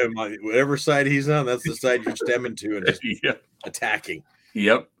 follow him on whatever side he's on. That's the side you're stemming to and just attacking.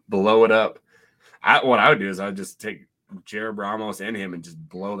 Yep, blow it up. What I would do is I would just take Jared Ramos and him and just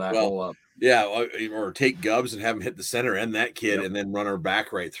blow that hole up. Yeah, or take Gubbs and have him hit the center and that kid, and then run our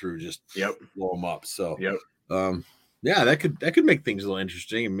back right through, just blow him up. So that could make things a little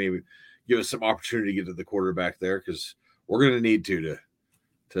interesting and maybe give us some opportunity to get to the quarterback there, because we're going to need to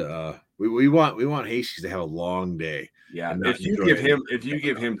we want Hastings to have a long day. Yeah, if you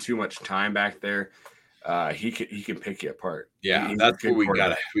give him too much time back there, he can pick you apart. Yeah, that's what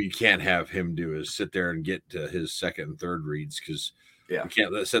we can't have him do, is sit there and get to his second and third reads, because we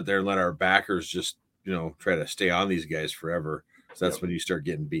can't sit there and let our backers just try to stay on these guys forever. So that's when you start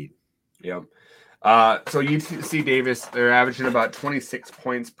getting beat. Yep. So UC Davis, they're averaging about 26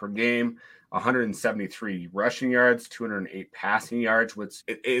 points per game, 173 rushing yards, 208 passing yards, which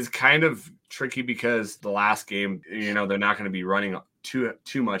is kind of tricky because the last game, they're not going to be running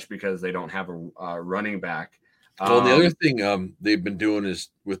too much because they don't have a running back. Well, the other thing they've been doing is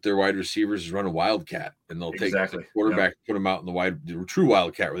with their wide receivers is run a wildcat, and they'll take the quarterback, put them out in the true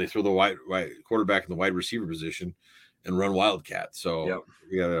wildcat, where they throw the wide quarterback in the wide receiver position and run wildcat. So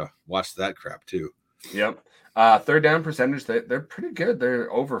we got to watch that crap too. Yep. Third down percentage, they're pretty good.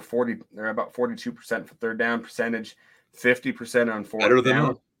 They're over 40. They're about 42% for third down percentage, 50% on fourth down. Better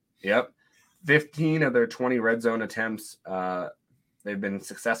than Yep. 15 of their 20 red zone attempts they've been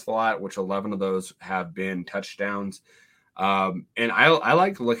successful at, which 11 of those have been touchdowns. And I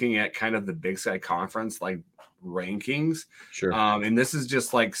like looking at kind of the Big Sky Conference like rankings. Sure. And this is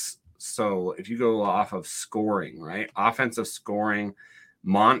just like, so if you go off of scoring, right? Offensive scoring,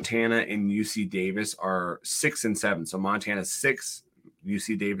 Montana and UC Davis are 6 and 7. So Montana's 6,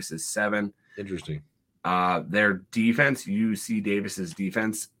 UC Davis is 7. Interesting. Their defense, UC Davis's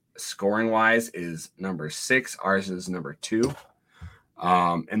defense, scoring wise, is number 6. Ours is number 2.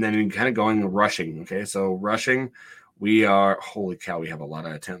 And then kind of going rushing. Okay, so rushing, we are, holy cow, we have a lot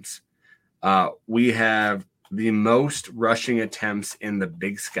of attempts. We have the most rushing attempts in the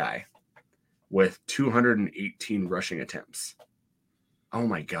Big Sky with 218 rushing attempts. Oh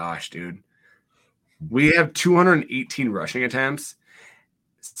my gosh, dude. We have 218 rushing attempts.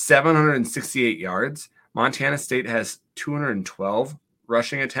 768 yards. Montana State has 212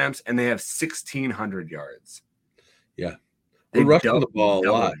 rushing attempts, and they have 1,600 yards. Yeah. We're rushing the ball a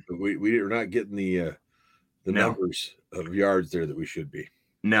lot, but we are not getting the numbers of yards there that we should be.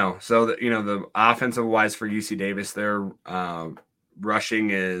 No. So, the offensive wise for UC Davis, their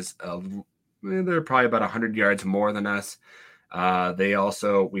rushing is they're probably about 100 yards more than us. We have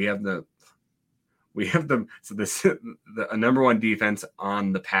the number one defense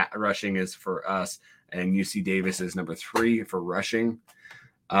on the rushing is for us, and UC Davis is number 3 for rushing.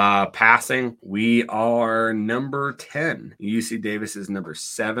 Passing, we are number 10. UC Davis is number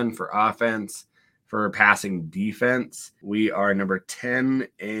 7 for offense. For passing defense, we are number 10,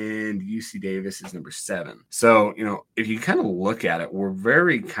 and UC Davis is number 7. So, if you kind of look at it, we're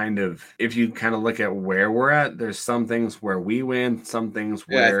very if you kind of look at where we're at, there's some things where we win, some things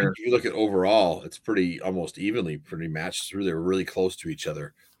where... I think if you look at overall, it's pretty almost evenly pretty matched through. They're really close to each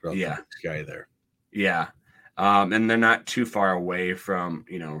other throughout the guy there. Yeah. And they're not too far away from,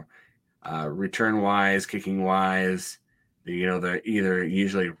 return-wise, kicking-wise. They're either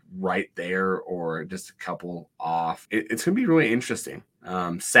usually right there or just a couple off. It's going to be really interesting.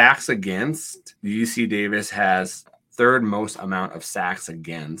 Sacks against, UC Davis has third most amount of sacks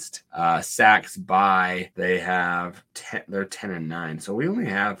against. Sacks by, they have 10, they're 10 and 9. So we only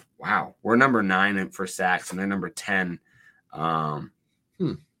have, we're number 9 for sacks, and they're number 10. But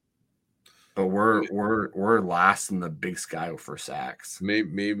we're last in the Big Sky for sacks.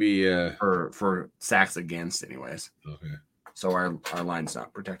 Maybe for sacks against, anyways. Okay. So our line's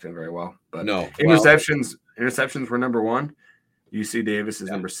not protected very well. But no interceptions we're number 1. UC Davis is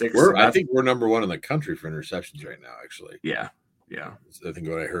number 6. I think we're number 1 in the country for interceptions right now, actually. Yeah. I think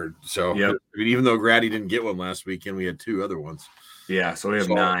what I heard. So even though Grady didn't get one last weekend, we had 2 other ones. Yeah, so we have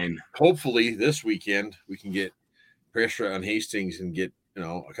 9. Hopefully this weekend we can get pressure on Hastings and get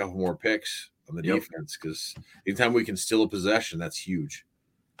a couple more picks on the defense, because anytime we can steal a possession, that's huge.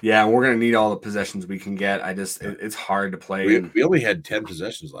 Yeah, we're going to need all the possessions we can get. It's hard to play. We only had 10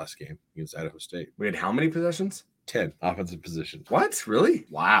 possessions last game against Idaho State. We had how many possessions? 10 offensive positions. What? Really?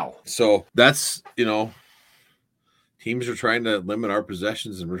 Wow. So that's, teams are trying to limit our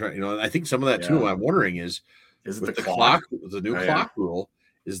possessions, and we're trying, I think some of that too, what I'm wondering is it the clock, the new clock rule,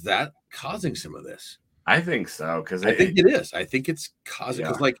 is that causing some of this? I think so, because I think it is. I think it's causing,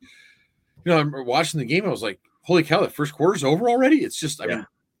 because I'm watching the game, I was like, holy cow, the first quarter's over already? It's just, I mean,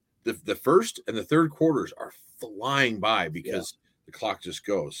 the first and the third quarters are flying by because the clock just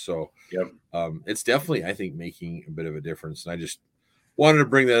goes. So it's definitely, I think, making a bit of a difference. And I just wanted to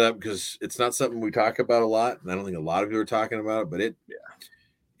bring that up because it's not something we talk about a lot. And I don't think a lot of you are talking about it, but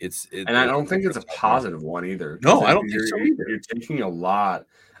and I don't think it's a positive one either. No, I don't think so either. You're taking a lot.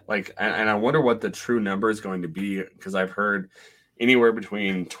 And I wonder what the true number is going to be, because I've heard anywhere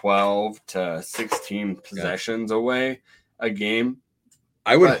between 12 to 16 possessions away a game.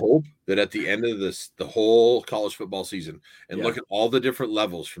 I would hope that at the end of the whole college football season, and look at all the different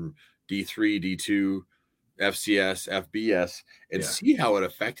levels from D3, D2, FCS, FBS, and see how it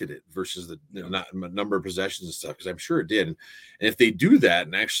affected it versus the number of possessions and stuff, because I'm sure it did. And if they do that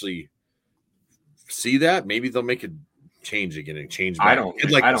and actually see that, maybe they'll make a change again and change back. I don't think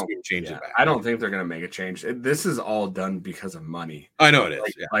they're going to make a change. This is all done because of money. I know it is.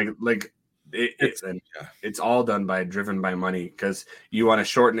 It's all driven by money, because you want to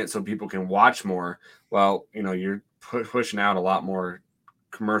shorten it so people can watch more. Well, you're pushing out a lot more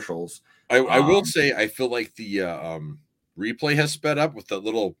commercials. I will say, I feel like the replay has sped up with the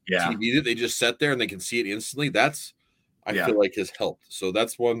little TV that they just set there and they can see it instantly. That's, I feel like, has helped. So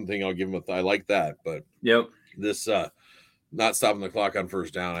that's one thing I'll give them. I like that. But this not stopping the clock on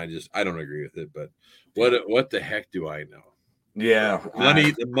first down, I don't agree with it. But what the heck do I know? Yeah,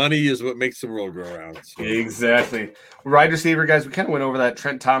 the money is what makes the world go around. So. Exactly. Wide receiver, guys, we kind of went over that.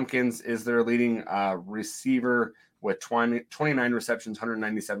 Trent Tompkins is their leading receiver with 29 receptions,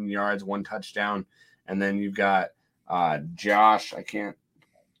 197 yards, 1 touchdown. And then you've got Josh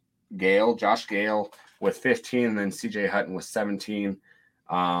Gale with 15, and then CJ Hutton with 17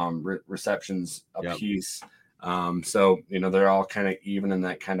 receptions apiece. So, they're all kind of even in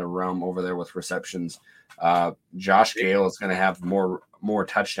that kind of realm over there with receptions. Josh Gale is going to have more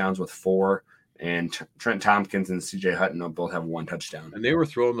touchdowns with 4, and Trent Tompkins and CJ Hutton will both have 1 touchdown. And they were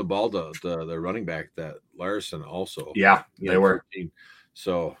throwing the ball to the running back, that Larson, also. Yeah, they were. 13.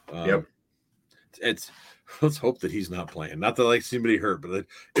 So, let's hope that he's not playing. Not that I like somebody hurt, but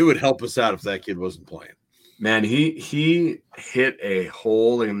it would help us out if that kid wasn't playing. Man, he hit a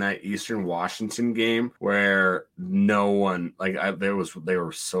hole in that Eastern Washington game where no one they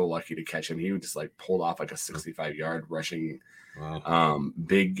were so lucky to catch him. He just like pulled off like a 65-yard rushing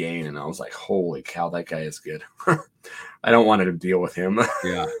big gain, and I was like, holy cow, that guy is good. I don't want to deal with him.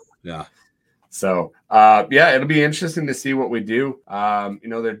 Yeah. So, it'll be interesting to see what we do.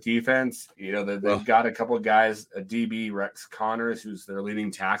 Their defense, they've got a couple of guys, a DB, Rex Connors, who's their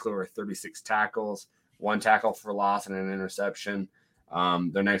leading tackler with 36 tackles, 1 tackle for loss and an interception.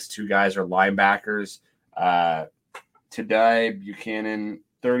 Their next 2 guys are linebackers. Today, Buchanan,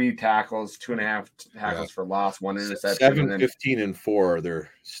 30 tackles, 2.5 tackles for loss, 1 interception. 7, 15, and 4 are their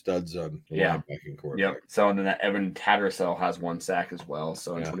studs on the linebacking court. Yep. So, and then Evan Tattersall has 1 sack as well.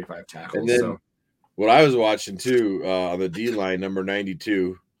 So, 25 tackles. And then what I was watching too on the D line, number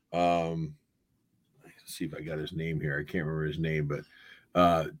 92. Let's see if I got his name here. I can't remember his name, but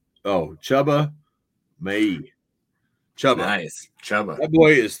Chubba May. Chubba. Nice. Chubba. That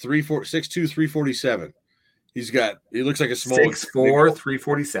boy is 6'2", 347. He looks like a small 6'4",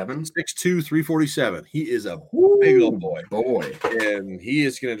 347. 6'2", 347. He is a big old boy. And he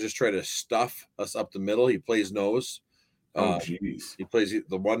is going to just try to stuff us up the middle. He plays nose. Jeez. He plays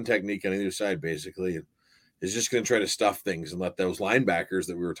the one technique on either side, basically. And is just going to try to stuff things and let those linebackers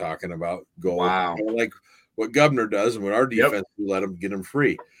that we were talking about go. Wow. Like what Governor does and what our defense, we let him get him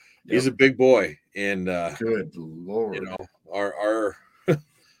free. Yep. He's a big boy. And good Lord.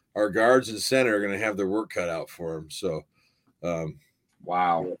 Our guards and center are going to have their work cut out for him. So,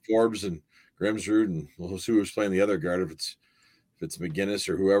 wow. Forbes and Grimsrud, and we'll see who's playing the other guard. If it's McGinnis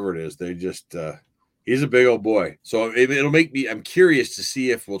or whoever it is, they just he's a big old boy. So it'll make me. I'm curious to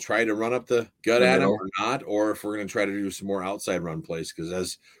see if we'll try to run up the gut at him or not, or if we're going to try to do some more outside run plays. Because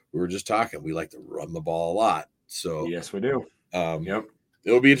as we were just talking, we like to run the ball a lot. So yes, we do. Yep.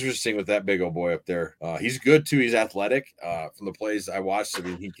 It'll be interesting with that big old boy up there. He's good too. He's athletic. From the plays I watched, I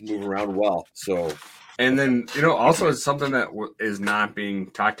mean, he can move around well. So, and then also it's something that is not being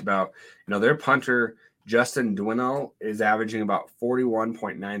talked about. Their punter Justin Dwinell is averaging about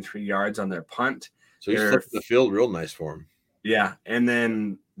 41.93 yards on their punt. So he's flipped the field real nice for him. Yeah, and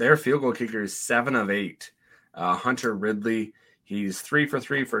then their field goal kicker is 7 of 8. Hunter Ridley, he's 3 for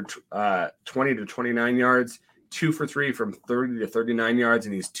 3 for 20 to 29 yards. 2 for 3 from 30 to 39 yards,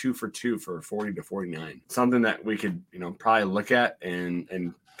 and he's 2 for 2 for 40 to 49. Something that we could, probably look at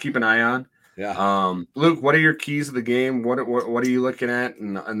and keep an eye on. Yeah. Luke, what are your keys of the game? What are you looking at?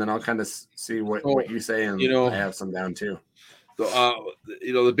 And then I'll kind of see what you say, and I have some down too. So,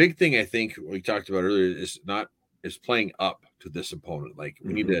 the big thing I think we talked about earlier is playing up to this opponent. Like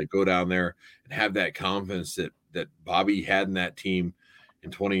we need to go down there and have that confidence that Bobby had in that team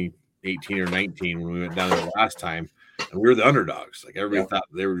in 2018 or 19 when we went down there last time, and we were the underdogs. Like everybody thought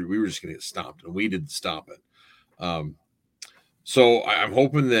we were just going to get stomped, and we did stop it. So I'm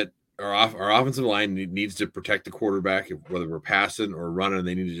hoping that our offensive line needs to protect the quarterback, whether we're passing or running.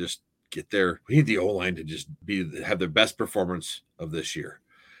 They need to just get there. We need the O-line to just have the best performance of this year.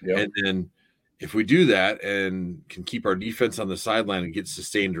 Yep. And then if we do that and can keep our defense on the sideline and get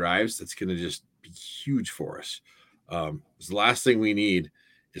sustained drives, that's going to just be huge for us. The last thing we need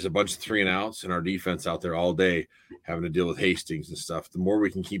is a bunch of 3 and outs and our defense out there all day having to deal with Hastings and stuff. The more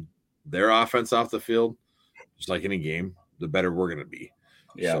we can keep their offense off the field, just like any game, the better we're going to be.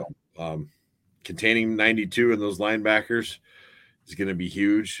 Yeah. So, containing 92 and those linebackers is going to be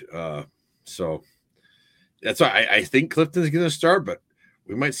huge. So that's why I think Clifton's going to start, but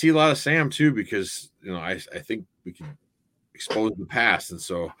we might see a lot of Sam too, because, I think we can expose the pass. And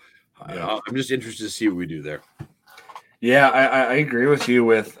so I'm just interested to see what we do there. Yeah, I agree with you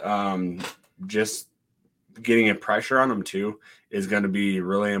with just getting a pressure on him too is going to be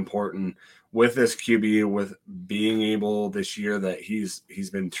really important with this QB, with being able this year that he's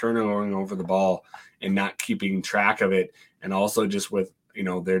been turning over the ball and not keeping track of it. And also just with,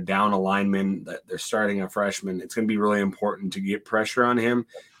 their down alignment that they're starting a freshman, it's going to be really important to get pressure on him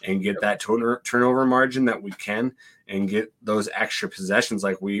and get that turnover margin that we can and get those extra possessions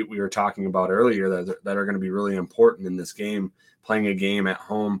like we were talking about earlier that are going to be really important in this game, playing a game at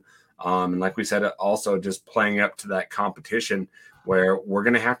home. And like we said, also just playing up to that competition where we're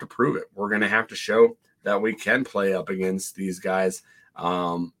going to have to prove it. We're going to have to show that we can play up against these guys.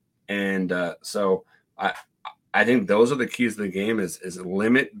 So I think those are the keys to the game is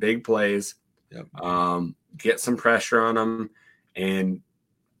limit big plays, get some pressure on them, and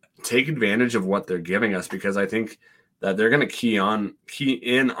take advantage of what they're giving us, because I think that they're going to key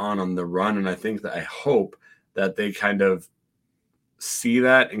in on the run. And I hope that they kind of see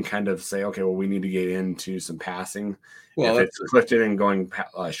that and kind of say, okay, well, we need to get into some passing. Well, if it's Clifton and going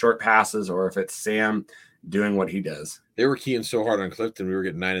short passes, or if it's Sam doing what he does. They were keying so hard on Clifton, we were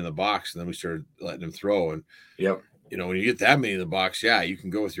getting 9 in the box, and then we started letting him throw. And yep, when you get that many in the box, yeah, you can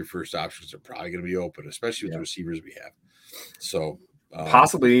go with your first options. They're probably going to be open, especially with the receivers we have. So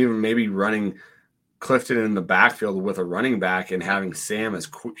possibly even maybe running Clifton in the backfield with a running back and having Sam as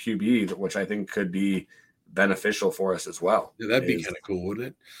QB, which I think could be beneficial for us as well. Yeah, that'd be kind of cool, wouldn't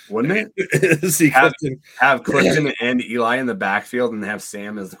it? Wouldn't it? See Clifton. Have Clifton and Eli in the backfield and have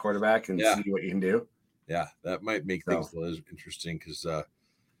Sam as the quarterback and see what you can do. Yeah, that might make things interesting because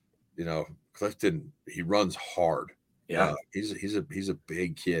Clifton, he runs hard. Yeah, he's a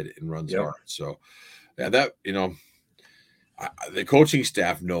big kid and runs hard. So that the coaching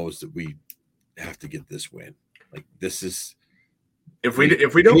staff knows that we have to get this win. Like this is if we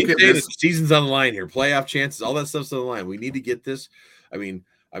don't get this, season's on the line here, playoff chances, all that stuff's on the line. We need to get this. I mean,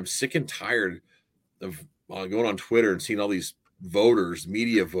 I'm sick and tired of going on Twitter and seeing all these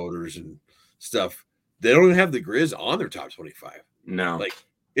media voters and stuff. They don't even have the Grizz on their top 25. No, like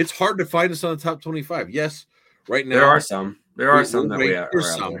it's hard to find us on the top 25. Yes, right now there are some that we are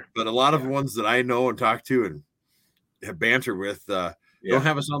some, but a lot of ones that I know and talk to and have banter with don't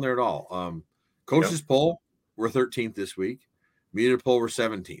have us on there at all. Coaches poll, we're 13th this week. Media poll, we're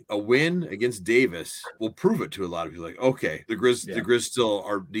 17th. A win against Davis will prove it to a lot of people. Like, okay, the Grizz still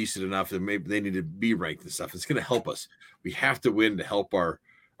are decent enough, and maybe they need to be ranked and stuff. It's going to help us. We have to win to help our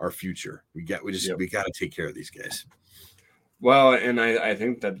future. We got to take care of these guys. Well, and I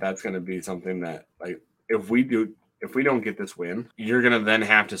think that's going to be something that, like, if we don't get this win, you're going to then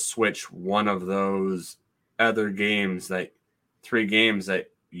have to switch one of those other games, like 3 games that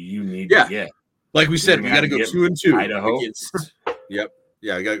you need to get. Like we said, we got to go 2-2. Idaho.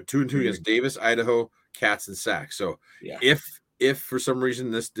 I got 2-2 against Davis, Idaho, Cats, and Sac. So if for some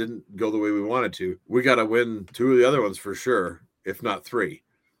reason this didn't go the way we wanted to, we got to win 2 of the other ones for sure, if not 3.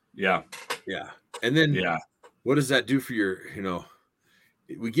 Yeah. And then what does that do for your,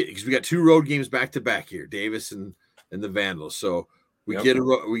 because we got 2 road games back to back here, Davis and the Vandals. So we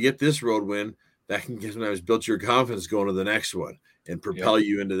get this road win that can sometimes build your confidence going to the next one and propel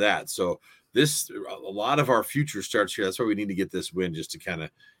you into that. So a lot of our future starts here. That's why we need to get this win, just to kind of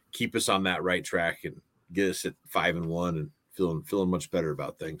keep us on that right track and get us at 5-1 and feeling much better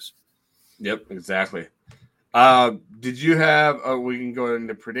about things. Yep, exactly. Did you have? We can go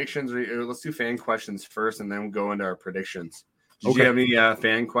into predictions. Let's do fan questions first, and then we'll go into our predictions. Did you have any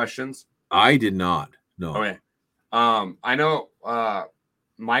fan questions? I did not. No. Okay. I know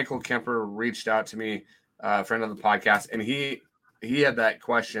Michael Kemper reached out to me, a friend of the podcast, and he had that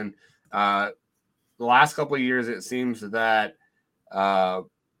question. The last couple of years, it seems that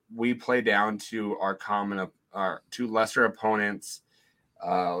we play down to our 2 lesser opponents.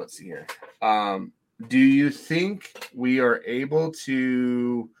 Let's see here. Do you think we are able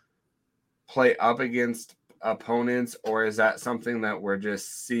to play up against opponents, or is that something that we're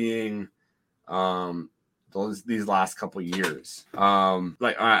just seeing these last couple of years? I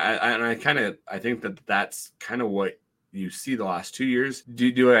think that's kind of what you see the last 2 years.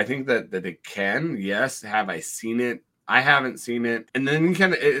 Do I think that it can? Yes. Have I seen it? I haven't seen it. And then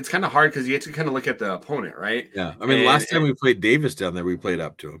it's kind of hard because you have to kind of look at the opponent, right? Yeah. I mean, last time we played Davis down there, we played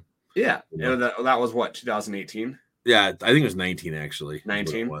up to him. Yeah. That was what, 2018? Yeah, I think it was 19 actually.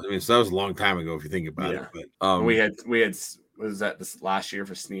 19. I mean, so that was a long time ago if you think about it. But we had was that this last year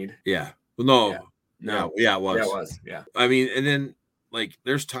for Snead? Yeah. Well, no. Yeah. No. Yeah, it was. Yeah, it was. Yeah. I mean, and then like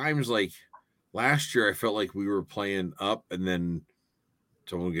there's times like last year I felt like we were playing up and then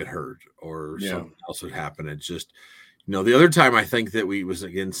someone would get hurt or something else would happen. It's just, the other time I think that we was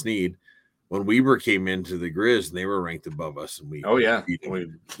against Snead when Weber came into the Grizz and they were ranked above us and we beat them.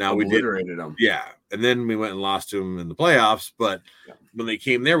 We obliterated them. Yeah. And then we went and lost to them in the playoffs, but when they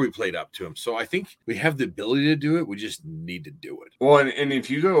came there, we played up to them. So I think we have the ability to do it. We just need to do it. Well, and if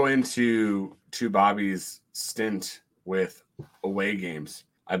you go into Bobby's stint with away games,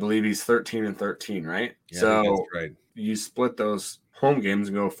 I believe he's 13-13, right? Yeah, so that's right. You split those home games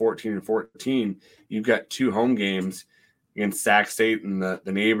and go 14-14. You've got 2 home games against Sac State and the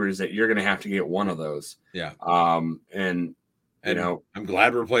neighbors that you're going to have to get one of those. Yeah. And I'm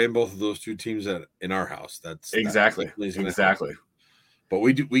glad we're playing both of those 2 teams in our house. That's exactly. But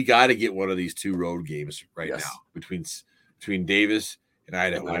we got to get one of these 2 road games now between Davis and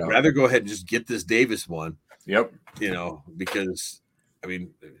Idaho. I'd rather go ahead and just get this Davis one. Yep. Because I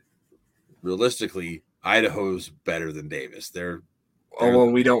mean, realistically, Idaho's better than Davis.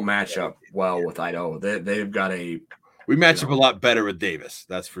 We don't match up well with Idaho. They've got we match up a lot better with Davis.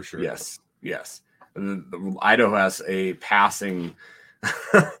 That's for sure. Yes. Idaho has a passing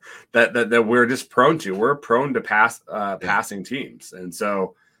that we're just prone to. We're prone to passing teams, and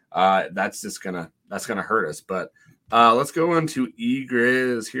so that's gonna hurt us. But let's go on to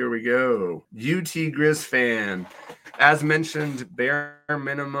eGrizz. Here we go. UT Grizz fan. As mentioned, bare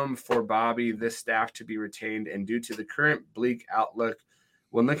minimum for Bobby, this staff to be retained, and due to the current bleak outlook,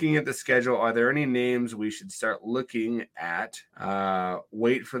 when looking at the schedule, are there any names we should start looking at?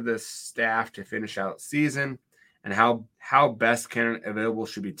 Wait for the staff to finish out season, and how best candidate available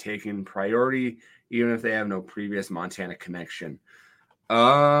should be taken priority, even if they have no previous Montana connection.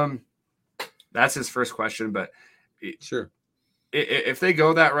 That's his first question, but sure. If they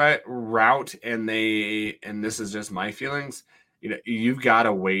go that route and this is just my feelings, you've got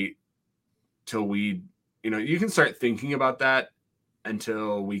to wait till you can start thinking about that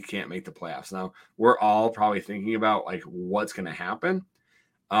until we can't make the playoffs. Now we're all probably thinking about like what's going to happen.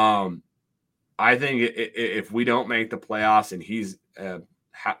 I think if we don't make the playoffs and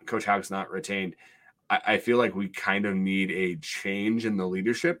Coach Hauck's not retained, I feel like we kind of need a change in the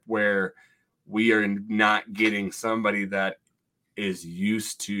leadership where we are not getting somebody that is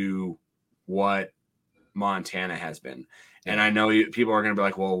used to what Montana has been. And I know people are going to be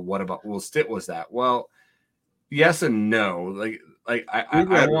like, well, what about Stitt was that? Well, yes and no.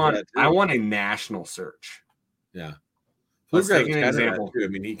 I want a national search. Yeah. Let's take an example. I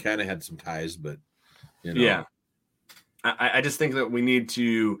mean, he kind of had some ties, but yeah. I just think that we need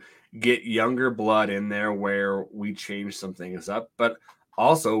to get younger blood in there where we change some things up, but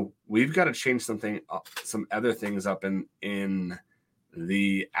also we've got to change some other things up in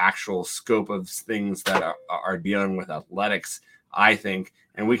the actual scope of things that are dealing with athletics, I think,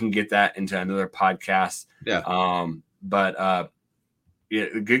 and we can get that into another podcast. Yeah.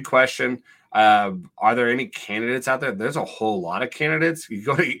 Good question. Are there any candidates out there? There's a whole lot of candidates. You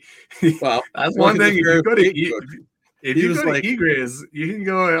go to that's one thing. If you go to eGrizz, you can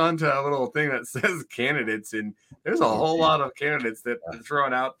go onto a little thing that says candidates, and there's a whole lot of candidates that are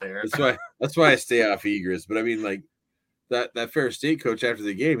thrown out there. That's why I stay off eGrizz. But I mean, like that Fair State coach after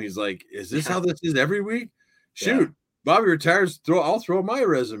the game, he's like, "Is this how this is every week?" Shoot, Bobby retires. I'll throw my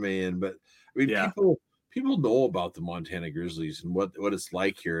resume in. But I mean, people know about the Montana Grizzlies and what it's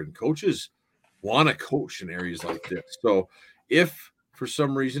like here, and coaches want to coach in areas like this. So if for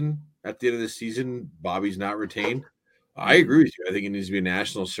some reason at the end of the season Bobby's not retained, I agree with you. I think it needs to be a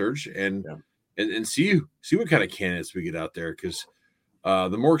national search and see what kind of candidates we get out there, because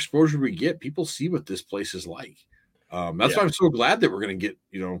the more exposure we get, people see what this place is like. That's why I'm so glad that we're going to get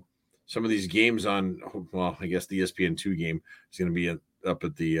some of these games on. Well, I guess the ESPN2 game is going to be up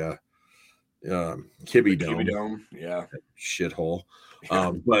at the Kibbe Dome. Yeah, shithole.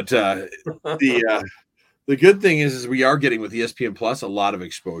 But the good thing is we are getting with ESPN Plus a lot of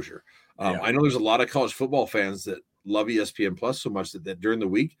exposure. I know there's a lot of college football fans that love ESPN Plus so much that during the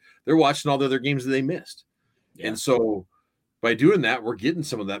week they're watching all the other games that they missed. Yeah. And so by doing that, we're getting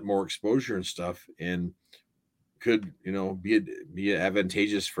some of that more exposure and stuff, and could, be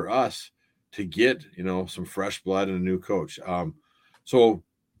advantageous for us to get, some fresh blood and a new coach. So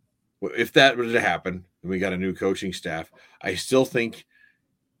if that were to happen and we got a new coaching staff, I still think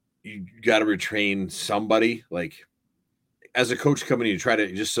you got to retrain somebody, like as a coach coming in, you try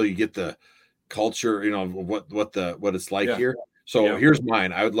to, just so you get the culture, what it's like here. So here's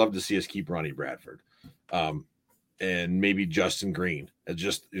mine. I would love to see us keep Ronnie Bradford, and maybe Justin Green,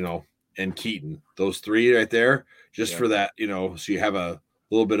 and Keaton, those three right there, just for that, so you have a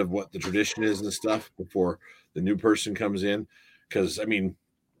little bit of what the tradition is and stuff before the new person comes in. Because I mean,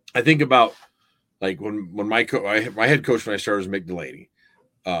 I think about like when my head coach when I started was Mick Delaney,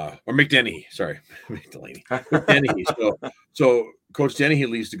 or McDenny. Sorry, Mick Delaney. McDenny. So Coach Dennehy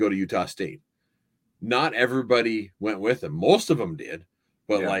leaves to go to Utah State. Not everybody went with him. Most of them did,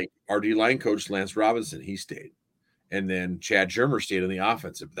 but like our D-line coach Lance Robinson, he stayed, and then Chad Shermer stayed in the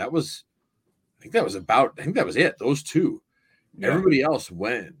offensive. I think that was it. Those two. Yeah. Everybody else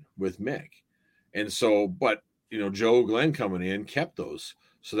went with Mick, and so, but Joe Glenn coming in kept those.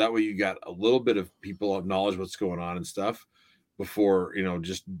 So that way you got a little bit of people of knowledge what's going on and stuff before,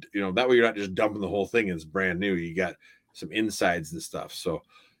 that way you're not just dumping the whole thing and it's brand new. You got some insides and stuff. So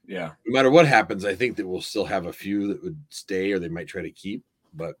no matter what happens, I think that we'll still have a few that would stay or they might try to keep.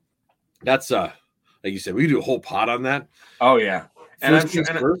 But that's like you said, we can do a whole pot on that. Oh yeah.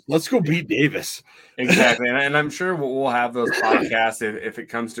 Let's go beat Davis. Exactly. And I'm sure we'll have those podcasts if it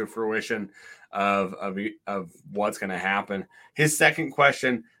comes to fruition of what's going to happen. His second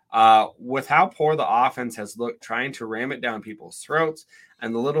question, with how poor the offense has looked, trying to ram it down people's throats,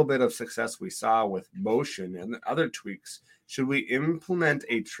 and the little bit of success we saw with motion and other tweaks, should we implement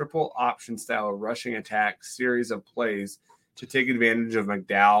a triple option style rushing attack series of plays to take advantage of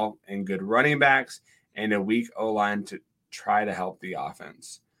McDowell and good running backs and a weak O-line to try to help the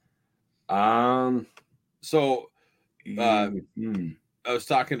offense? So mm, I was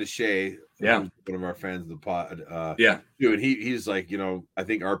talking to Shay, yeah, who's one of our fans of the pod. yeah, Dude, he's like, I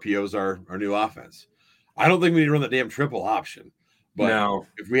think RPOs are our new offense. I don't think we need to run the damn triple option, but no,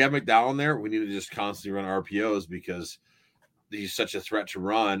 if we have McDowell in there, we need to just constantly run RPOs because he's such a threat to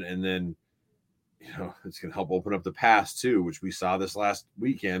run, and then it's going to help open up the pass too, which we saw this last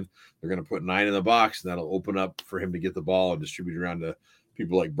weekend. They're going to put 9 in the box, and that'll open up for him to get the ball and distribute around to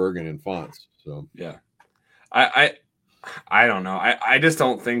people like Bergen and Fonts. So yeah, I don't know. I just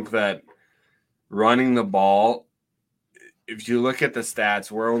don't think that running the ball. If you look at the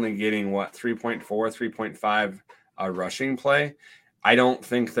stats, we're only getting 3.4, 3.5 rushing play. I don't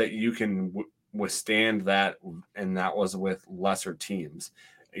think that you can withstand that, and that was with lesser teams.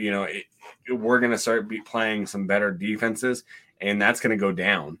 We're going to start playing some better defenses, and that's going to go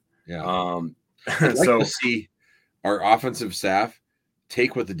down. Yeah. I'd like to see our offensive staff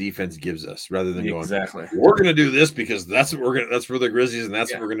take what the defense gives us rather than going, exactly. We're going to do this because that's what that's for the Grizzlies, and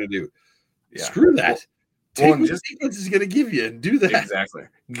that's what we're going to do. Yeah. Screw that. Take what the defense is going to give you and do that. Exactly.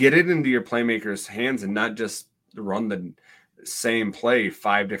 Get it into your playmakers' hands and not just run the same play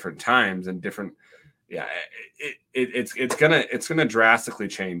 5 different times and different. Yeah, it's gonna drastically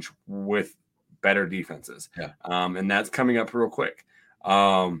change with better defenses. Yeah. And that's coming up real quick.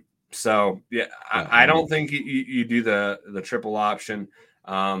 So yeah, I don't think you do the triple option.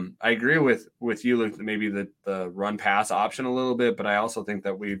 I agree with you, Luke, that maybe the run pass option a little bit, but I also think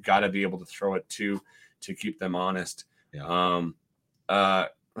that we've got to be able to throw it too to keep them honest. Yeah.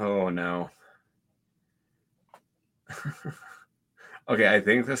 Oh no. Okay, I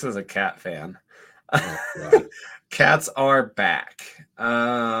think this is a Cat fan. Oh, Cats are back.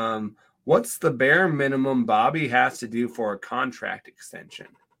 What's the bare minimum Bobby has to do for a contract extension?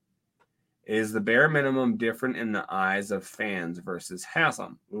 Is the bare minimum different in the eyes of fans versus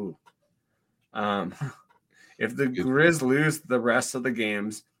Haslam? Ooh. If the Grizz lose the rest of the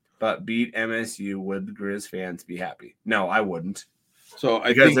games but beat MSU, would the Grizz fans be happy? No, I wouldn't. So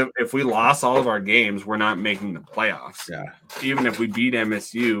because if we lost all of our games, we're not making the playoffs. Yeah. Even if we beat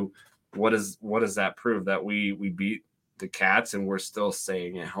MSU, what does that prove? That we beat the Cats and we're still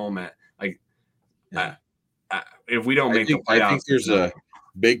staying at home at if we don't make the playoffs. I think there's a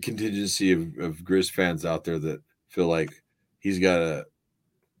big contingency of Grizz fans out there that feel like he's got to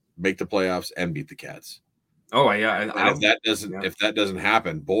make the playoffs and beat the Cats. Oh yeah, if that doesn't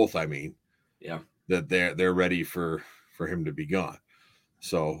happen, both yeah, that they're ready for him to be gone.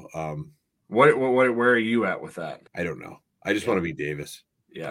 So where are you at with that? I don't know. I just want to be Davis.